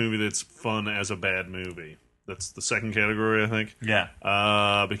bad movie that's fun as a bad movie. That's the second category, I think.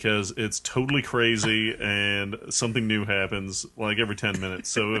 Yeah. Because it's totally crazy and something new happens like every 10 minutes.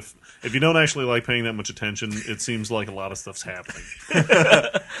 So if you don't actually like paying that much attention, it seems like a lot of stuff's happening.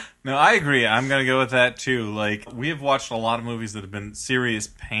 No, I agree. I'm going to go with that, too. Like, we have watched a lot of movies that have been serious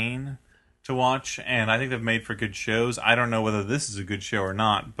pain to watch, and I think they've made for good shows. I don't know whether this is a good show or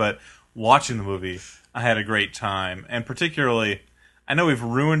not, but watching the movie, I had a great time. And particularly, I know we've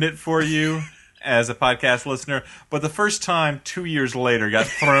ruined it for you as a podcast listener, but the first time 2 years later got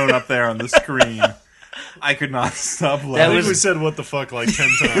thrown up there on the screen, I could not stop laughing. I think we said what the fuck like 10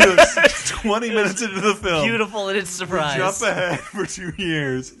 times. 20 minutes into the film. Beautiful in its surprise. Jump ahead for 2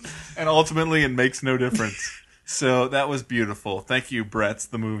 years, and ultimately it makes no difference. So that was beautiful. Thank you, Bratz,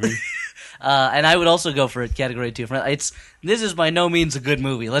 the movie. And I would also go for category 2. This is by no means a good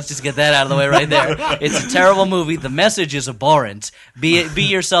movie. Let's just get that out of the way right there. It's a terrible movie. The message is abhorrent. Be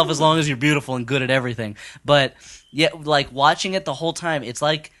yourself as long as you're beautiful and good at everything. But yeah, like watching it the whole time, it's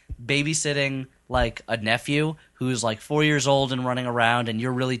like babysitting like a nephew who's like 4 years old and running around, and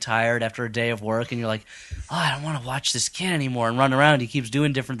you're really tired after a day of work, and you're like, oh, I don't want to watch this kid anymore, and run around. He keeps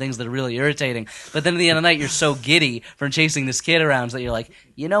doing different things that are really irritating. But then at the end of the night, you're so giddy from chasing this kid around that you're like,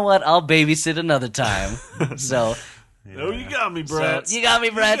 you know what? I'll babysit another time. So... No, you got me, Bratz. So, you got me,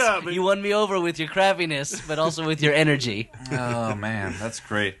 Bratz. got me. You won me over with your crappiness, but also with your energy. Oh, man, that's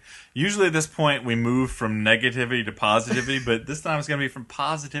great. Usually at this point, we move from negativity to positivity, but this time it's going to be from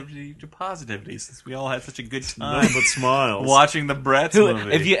positivity to positivity, since we all had such a good time Nothing but smiles. watching the Bratz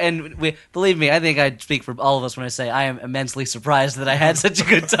movie. Believe me, I think I speak for all of us when I say I am immensely surprised that I had such a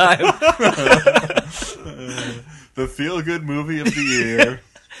good time. The feel-good movie of the year.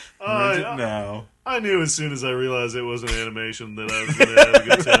 Rent it now. I knew as soon as I realized it was an animation that I was going to have a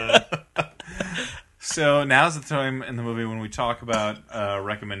good time. So now's the time in the movie when we talk about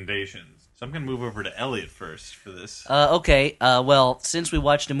recommendations. So I'm going to move over to Elliott first for this. Okay, well, since we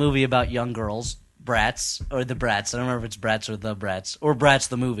watched a movie about young girls, Bratz, or the Bratz, I don't remember if it's Bratz or the Bratz, or Bratz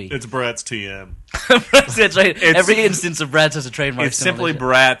the movie. It's Bratz TM. That's right. Every instance of Bratz has a trademark. It's simply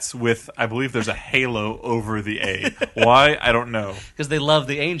Bratz with, I believe there's a halo over the A. Why? I don't know. Because they love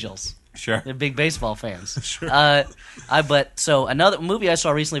the Angels. Sure. They're big baseball fans. Sure. So another movie I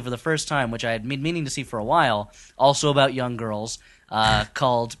saw recently for the first time, which I had been meaning to see for a while, also about young girls,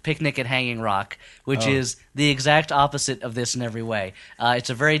 called Picnic at Hanging Rock, which is the exact opposite of this in every way. It's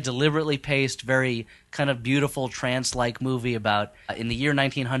a very deliberately paced, very kind of beautiful trance-like movie about, in the year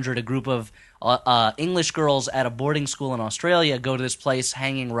 1900, a group of English girls at a boarding school in Australia go to this place,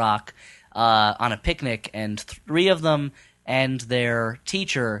 Hanging Rock, on a picnic, and 3 of them and their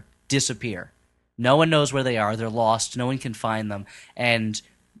teacher disappear. No one knows where they are. They're lost. No one can find them. And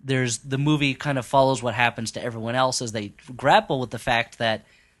the movie kind of follows what happens to everyone else as they grapple with the fact that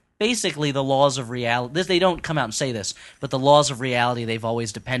basically the laws of reality, they don't come out and say this, but the laws of reality they've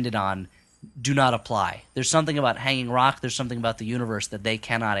always depended on do not apply. There's something about Hanging Rock, there's something about the universe that they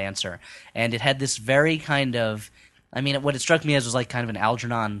cannot answer. And it had this very kind of, I mean, what it struck me as was like kind of an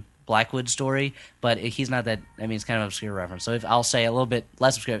Algernon Blackwood story, but he's not that, I mean, it's kind of an obscure reference. So if I'll say a little bit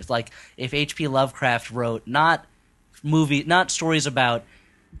less obscure, it's like if H.P. Lovecraft wrote not stories about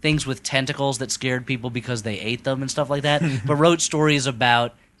things with tentacles that scared people because they ate them and stuff like that, but wrote stories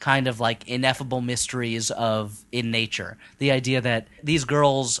about kind of like ineffable mysteries in nature. The idea that these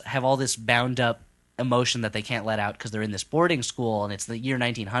girls have all this bound up emotion that they can't let out because they're in this boarding school and it's the year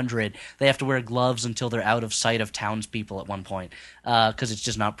 1900. They have to wear gloves until they're out of sight of townspeople at one point because it's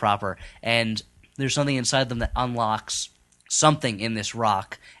just not proper. And there's something inside them that unlocks something in this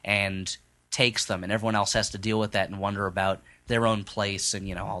rock and takes them, and everyone else has to deal with that and wonder about their own place and,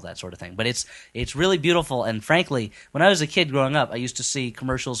 you know, all that sort of thing. But it's really beautiful, and frankly, when I was a kid growing up, I used to see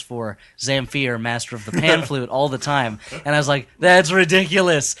commercials for Zamfir, Master of the Pan Flute, all the time, and I was like, that's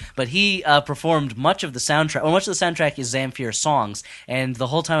ridiculous. But he performed much of the soundtrack. Well, much of the soundtrack is Zamfir songs, and the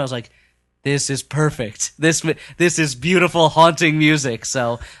whole time I was like, this is perfect. This is beautiful, haunting music.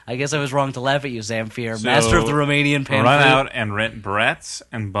 So I guess I was wrong to laugh at you, Zamfir, So, Master of the Romanian Pan Run Flute. out and rent Bratz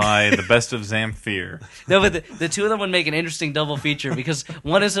and buy the best of Zamfir. No, but the two of them would make an interesting double feature because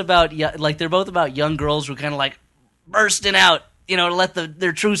one is about, like, they're both about young girls who kind of like bursting out, you know, to let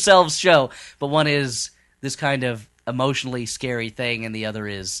their true selves show. But one is this kind of emotionally scary thing, and the other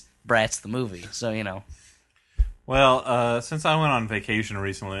is Bratz the movie. So, you know. Well, since I went on vacation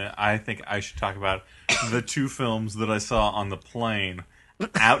recently, I think I should talk about the two films that I saw on the plane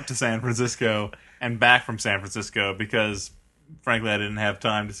out to San Francisco and back from San Francisco because, frankly, I didn't have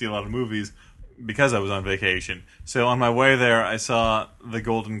time to see a lot of movies because I was on vacation. So on my way there, I saw The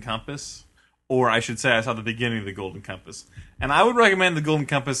Golden Compass, or I should say I saw the beginning of The Golden Compass. And I would recommend The Golden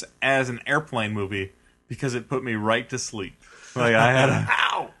Compass as an airplane movie because it put me right to sleep. Like I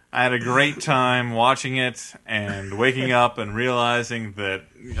had a great time watching it and waking up and realizing that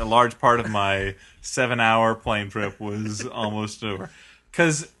a large part of my 7-hour plane trip was almost over.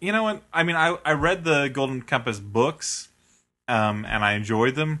 Because, you know what? I mean, I read the Golden Compass books, and I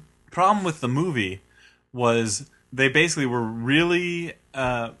enjoyed them. Problem with the movie was they basically were really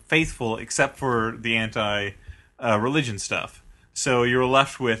faithful except for the anti-religion stuff. So you're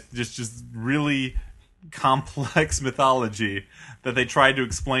left with just really complex mythology that they tried to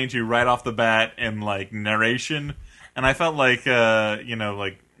explain to you right off the bat in like narration, and I felt like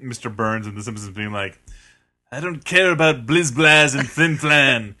like Mr. Burns in The Simpsons being like, I don't care about blizz blaz and flim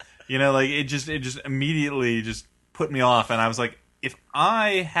flam, like it just immediately just put me off, and I was like, if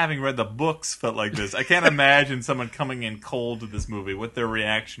I, having read the books, felt like this, I can't imagine someone coming in cold to this movie, what their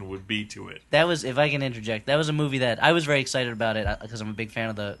reaction would be to it. That was, if I can interject, that was a movie that I was very excited about it because I'm a big fan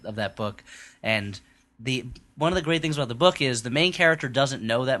of that book, and one of the great things about the book is the main character doesn't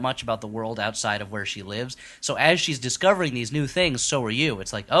know that much about the world outside of where she lives. So as she's discovering these new things, so are you.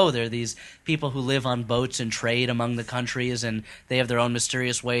 It's like, oh, there are these people who live on boats and trade among the countries, and they have their own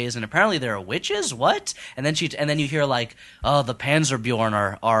mysterious ways, and apparently there are witches. What? And then you hear like, oh, the Panzerbjorn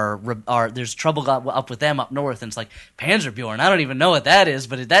are there's trouble up with them up north, and it's like, Panzerbjorn, I don't even know what that is,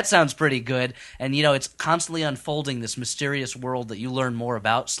 but that sounds pretty good. And it's constantly unfolding this mysterious world that you learn more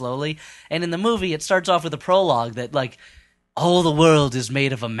about slowly. And in the movie, it starts off with a prologue that, like, all the world is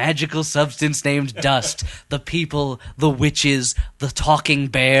made of a magical substance named dust. The people, the witches, the talking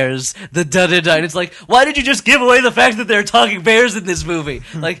bears, the da-da-da. And it's like, why did you just give away the fact that there are talking bears in this movie?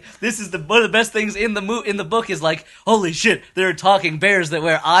 Like, this is one of the best things in the book is like, holy shit, there are talking bears that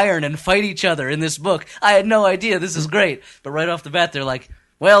wear iron and fight each other in this book. I had no idea. This is great. But right off the bat, they're like,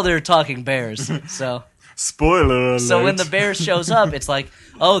 well, they're talking bears. So... Spoiler alert. So when the bear shows up, it's like,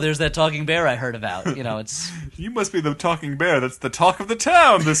 oh, there's that talking bear I heard about. It's... You must be the talking bear. That's the talk of the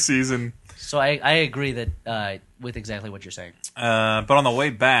town this season. So I agree that with exactly what you're saying. But on the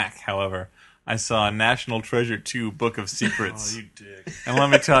way back, however, I saw National Treasure 2 Book of Secrets. Oh, you dick. And let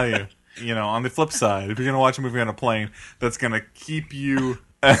me tell you, on the flip side, if you're going to watch a movie on a plane that's going to keep you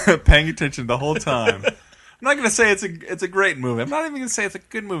paying attention the whole time... I'm not going to say it's a great movie. I'm not even going to say it's a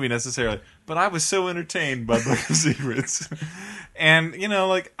good movie necessarily. But I was so entertained by Book of Secrets. And,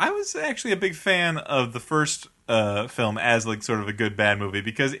 I was actually a big fan of the first film as, like, sort of a good, bad movie.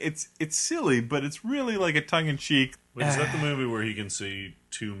 Because it's silly, but it's really, like, a tongue-in-cheek... Wait, is that the movie where he can see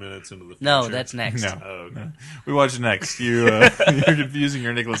 2 minutes into the future? No, that's next. No. Oh, okay. We watched next. You're confusing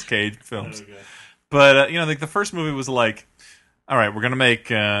your Nicolas Cage films. Okay. But like the first movie was like, all right, we're gonna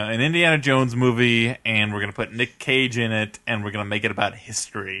make an Indiana Jones movie, and we're gonna put Nick Cage in it, and we're gonna make it about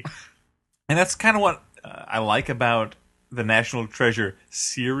history. And that's kind of what I like about the National Treasure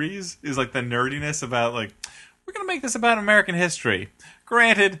series, is like the nerdiness about like, we're going to make this about American history.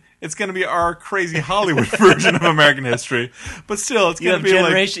 Granted, it's going to be our crazy Hollywood version of American history, but still, it's going to be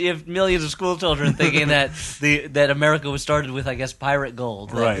you have millions of school children thinking that America was started with, I guess, pirate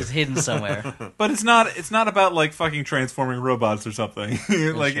gold that is hidden somewhere. But it's not about like fucking transforming robots or something.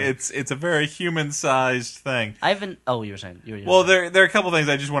 Like it's a very human-sized thing. I haven't. Oh, you were saying. Well, there are a couple things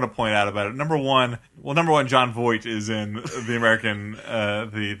I just want to point out about it. Number one, John Voight is in the American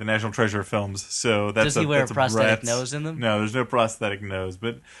the National Treasure films. So that's does he wear a prosthetic nose in them? No, there's no prosthetic nose.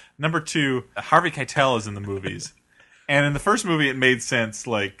 But number two, Harvey Keitel is in the movies. And in the first movie, it made sense,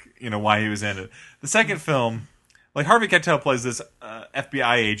 like, why he was in it. The second film, like, Harvey Keitel plays this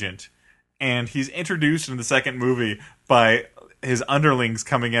FBI agent, and he's introduced in the second movie by his underlings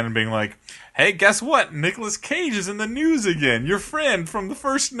coming in and being like, hey, guess what? Nicolas Cage is in the news again. Your friend from the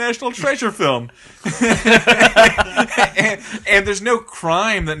first National Treasure film. and there's no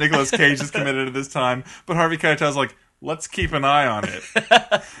crime that Nicolas Cage has committed at this time, but Harvey Keitel's like, let's keep an eye on it.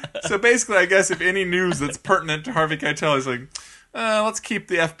 So basically, I guess if any news that's pertinent to Harvey Keitel is like, let's keep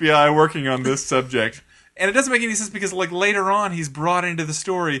the FBI working on this subject. And it doesn't make any sense because like later on, he's brought into the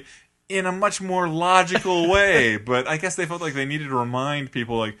story in a much more logical way. But I guess they felt like they needed to remind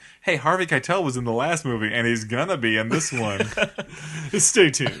people like, hey, Harvey Keitel was in the last movie and he's gonna be in this one. Stay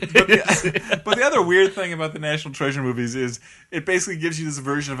tuned. But the other weird thing about the National Treasure movies is it basically gives you this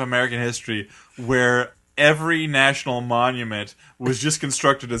version of American history where every national monument was just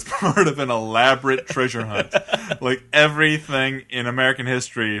constructed as part of an elaborate treasure hunt. Like everything in American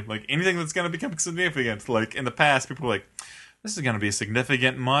history, like anything that's going to become significant, like in the past, people were like, this is going to be a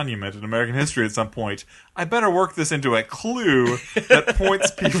significant monument in American history at some point. I better work this into a clue that points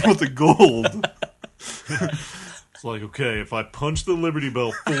people to gold. It's like, okay, if I punch the Liberty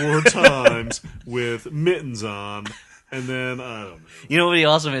Bell 4 times with mittens on, and then, I don't know. You know what would be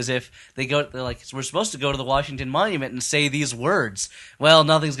awesome is if they're like, we're supposed to go to the Washington Monument and say these words. Well,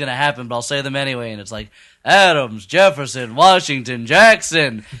 nothing's going to happen, but I'll say them anyway. And it's like, Adams, Jefferson, Washington,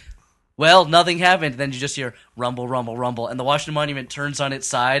 Jackson. Well, nothing happened. Then you just hear rumble, rumble, rumble. And the Washington Monument turns on its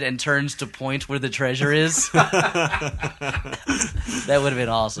side and turns to point where the treasure is. That would have been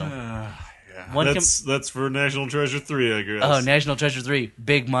awesome. That's for National Treasure 3, I guess. Oh, National Treasure 3,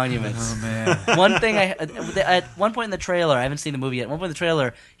 big monuments. Oh, man. One thing, at one point in the trailer, I haven't seen the movie yet, at one point in the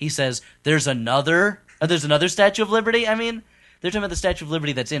trailer, he says, there's another Statue of Liberty, I mean? They're talking about the Statue of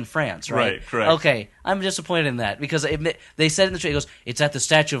Liberty that's in France, right? Right, correct. Okay, I'm disappointed in that, because they said in the trailer, it goes, it's at the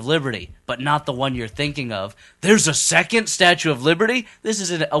Statue of Liberty, but not the one you're thinking of. There's a second Statue of Liberty? This is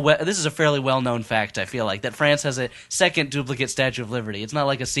a fairly well-known fact, I feel like, that France has a second duplicate Statue of Liberty. It's not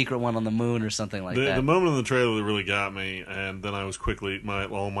like a secret one on the moon or something like that. The moment in the trailer that really got me, and then I was quickly,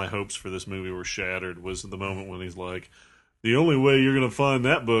 all my hopes for this movie were shattered, was the moment when he's like, the only way you're going to find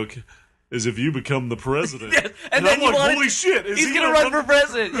that book is if you become the president. Yes, and then I'm like, holy shit, is he's he going to run for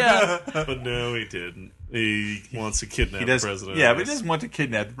president, yeah. But no, he didn't. He wants to kidnap the president. Yeah, but he doesn't want to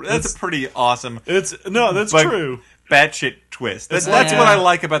kidnap. That's a pretty awesome. That's true. Batshit twist. That's what I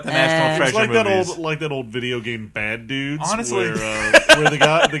like about the National Treasure movies. It's like that old video game Bad Dudes. Honestly, where the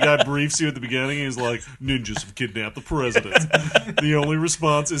guy briefs you at the beginning. And he's like, ninjas have kidnapped the president. The only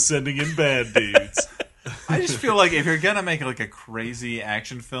response is sending in bad dudes. I just feel like if you're gonna make like a crazy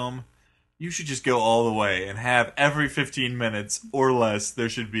action film, you should just go all the way and have every 15 minutes or less there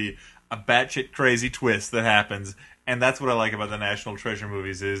should be a batshit crazy twist that happens. And that's what I like about the National Treasure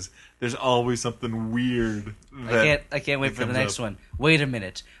movies is there's always something weird. I can't wait for the next one. Wait a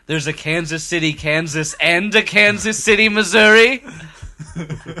minute. There's a Kansas City, Kansas and a Kansas City, Missouri?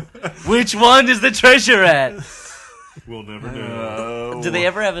 Which one is the treasure at? We'll never know. Do they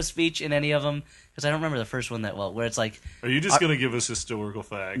ever have a speech in any of them? Because I don't remember the first one that well, where it's like... Are you just going to give us historical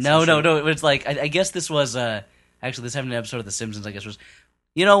facts? No. It's like, I guess this was... actually, this happened in an episode of The Simpsons, I guess, was...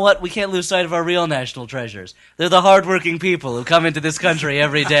 You know what? We can't lose sight of our real national treasures. They're the hardworking people who come into this country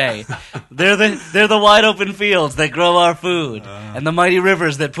every day. They're the wide open fields that grow our food, and the mighty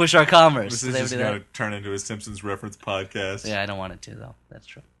rivers that push our commerce. This is just going to turn into a Simpsons reference podcast. Yeah, I don't want it to, though. That's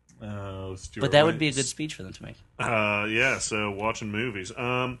true. Oh, Stuart, but that would be a good speech for them to make. Yeah, so watching movies.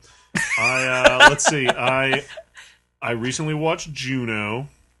 Let's see. I recently watched Juno.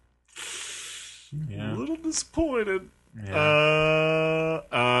 Yeah. A little disappointed. Yeah.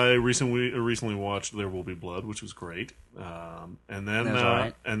 I recently watched There Will Be Blood, which was great. And then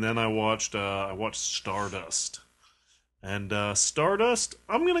right. I watched Stardust. And Stardust,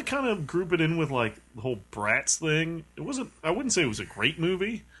 I'm gonna kind of group it in with like the whole Bratz thing. I wouldn't say it was a great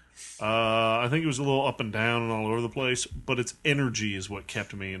movie. I think it was a little up and down and all over the place, but its energy is what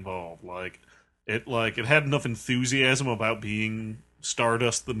kept me involved. It had enough enthusiasm about being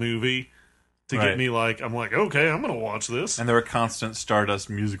Stardust the movie to get me I'm like, okay, I'm gonna watch this. And there were constant Stardust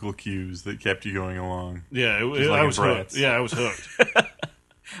musical cues that kept you going along. Yeah, I was hooked. Yeah, I was hooked.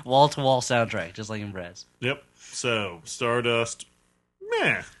 Wall-to-wall soundtrack, just like in Bratz. Yep. So Stardust,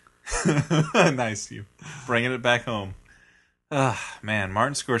 meh. Nice, you bringing it back home. Man,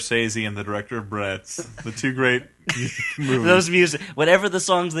 Martin Scorsese and the director of Bratz, the two great movies. Those music, whatever the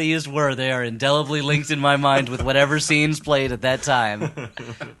songs they used were, they are indelibly linked in my mind with whatever scenes played at that time.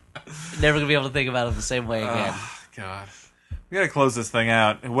 Never gonna be able to think about it the same way again. God, we gotta close this thing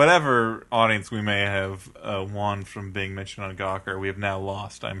out. Whatever audience we may have won from being mentioned on Gawker, we have now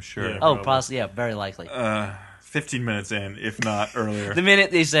lost. I'm sure. Yeah. Oh, possibly, yeah, very likely. 15 minutes in, if not earlier. The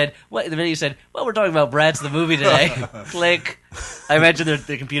minute you said, well, we're talking about Bratz the movie today. Click. I imagine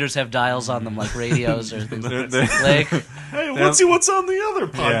the computers have dials on them like radios or things like that. Click. Hey, let's see what's on the other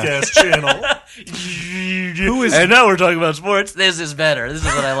podcast channel. And now we're talking about sports. This is better. This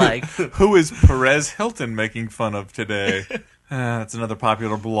is what I like. Who is Perez Hilton making fun of today? That's another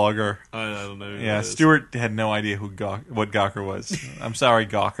popular blogger. I don't know. Yeah, Stuart had no idea what Gawker was. I'm sorry,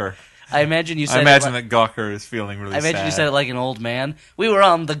 Gawker. I imagine you said. I imagine that Gawker is feeling really sad. I imagine you said it like an old man. We were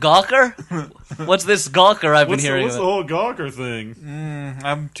on the Gawker. What's this Gawker I've been hearing? What's the whole Gawker thing?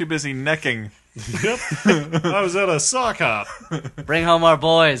 I'm too busy necking. Yep. I was at a sock hop. Bring home our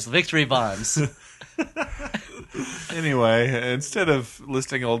boys. Victory bonds. Anyway, instead of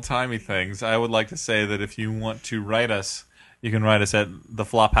listing old-timey things, I would like to say that if you want to write us, you can write us at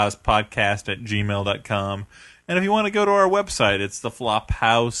theflophousepodcast@gmail.com. And if you want to go to our website, it's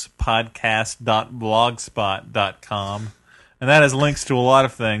theflophousepodcast.blogspot.com. And that has links to a lot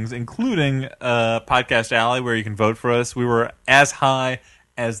of things, including Podcast Alley, where you can vote for us. We were as high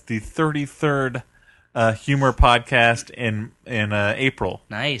as the 33rd humor podcast in April.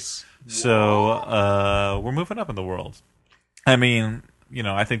 Nice. So we're moving up in the world. I mean,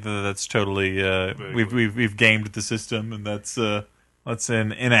 I think that's totally we've gamed the system, and that's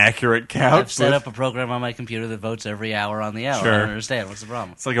an inaccurate count. I've set up a program on my computer that votes every hour on the hour. Sure. I don't understand. What's the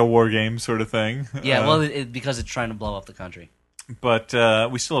problem? It's like a war game sort of thing. Yeah, well, because it's trying to blow up the country. But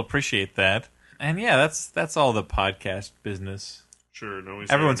we still appreciate that. And yeah, that's all the podcast business. Sure.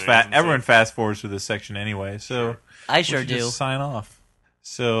 Everyone fast forwards through this section anyway, so I sure do. Just sign off.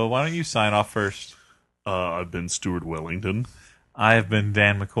 So why don't you sign off first? I've been Stuart Wellington. I have been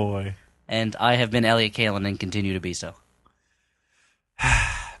Dan McCoy. And I have been Elliott Kalin and continue to be so.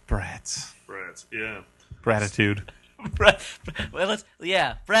 Bratz, yeah. Gratitude.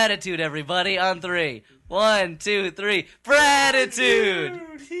 Gratitude, everybody, on 3. 1, 2, 3. Gratitude!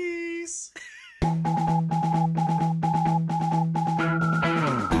 Peace.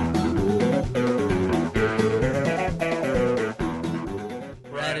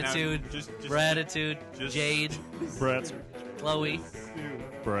 Gratitude, Gratitude, Jade, Bratz, Chloe.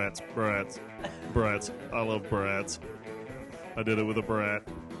 Bratz. I love Bratz. I did it with a brat.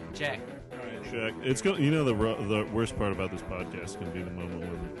 Check. Check. It's going. The worst part about this podcast is going to be the moment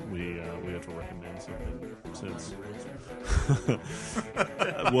when we have to recommend something. Since,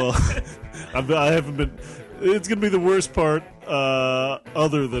 well, I haven't been. It's going to be the worst part,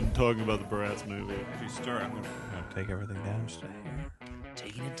 other than talking about the Bratz movie. Stuart, I'm going to take everything down. Stay here.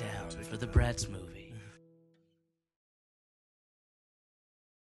 Taking it down for the Bratz movie.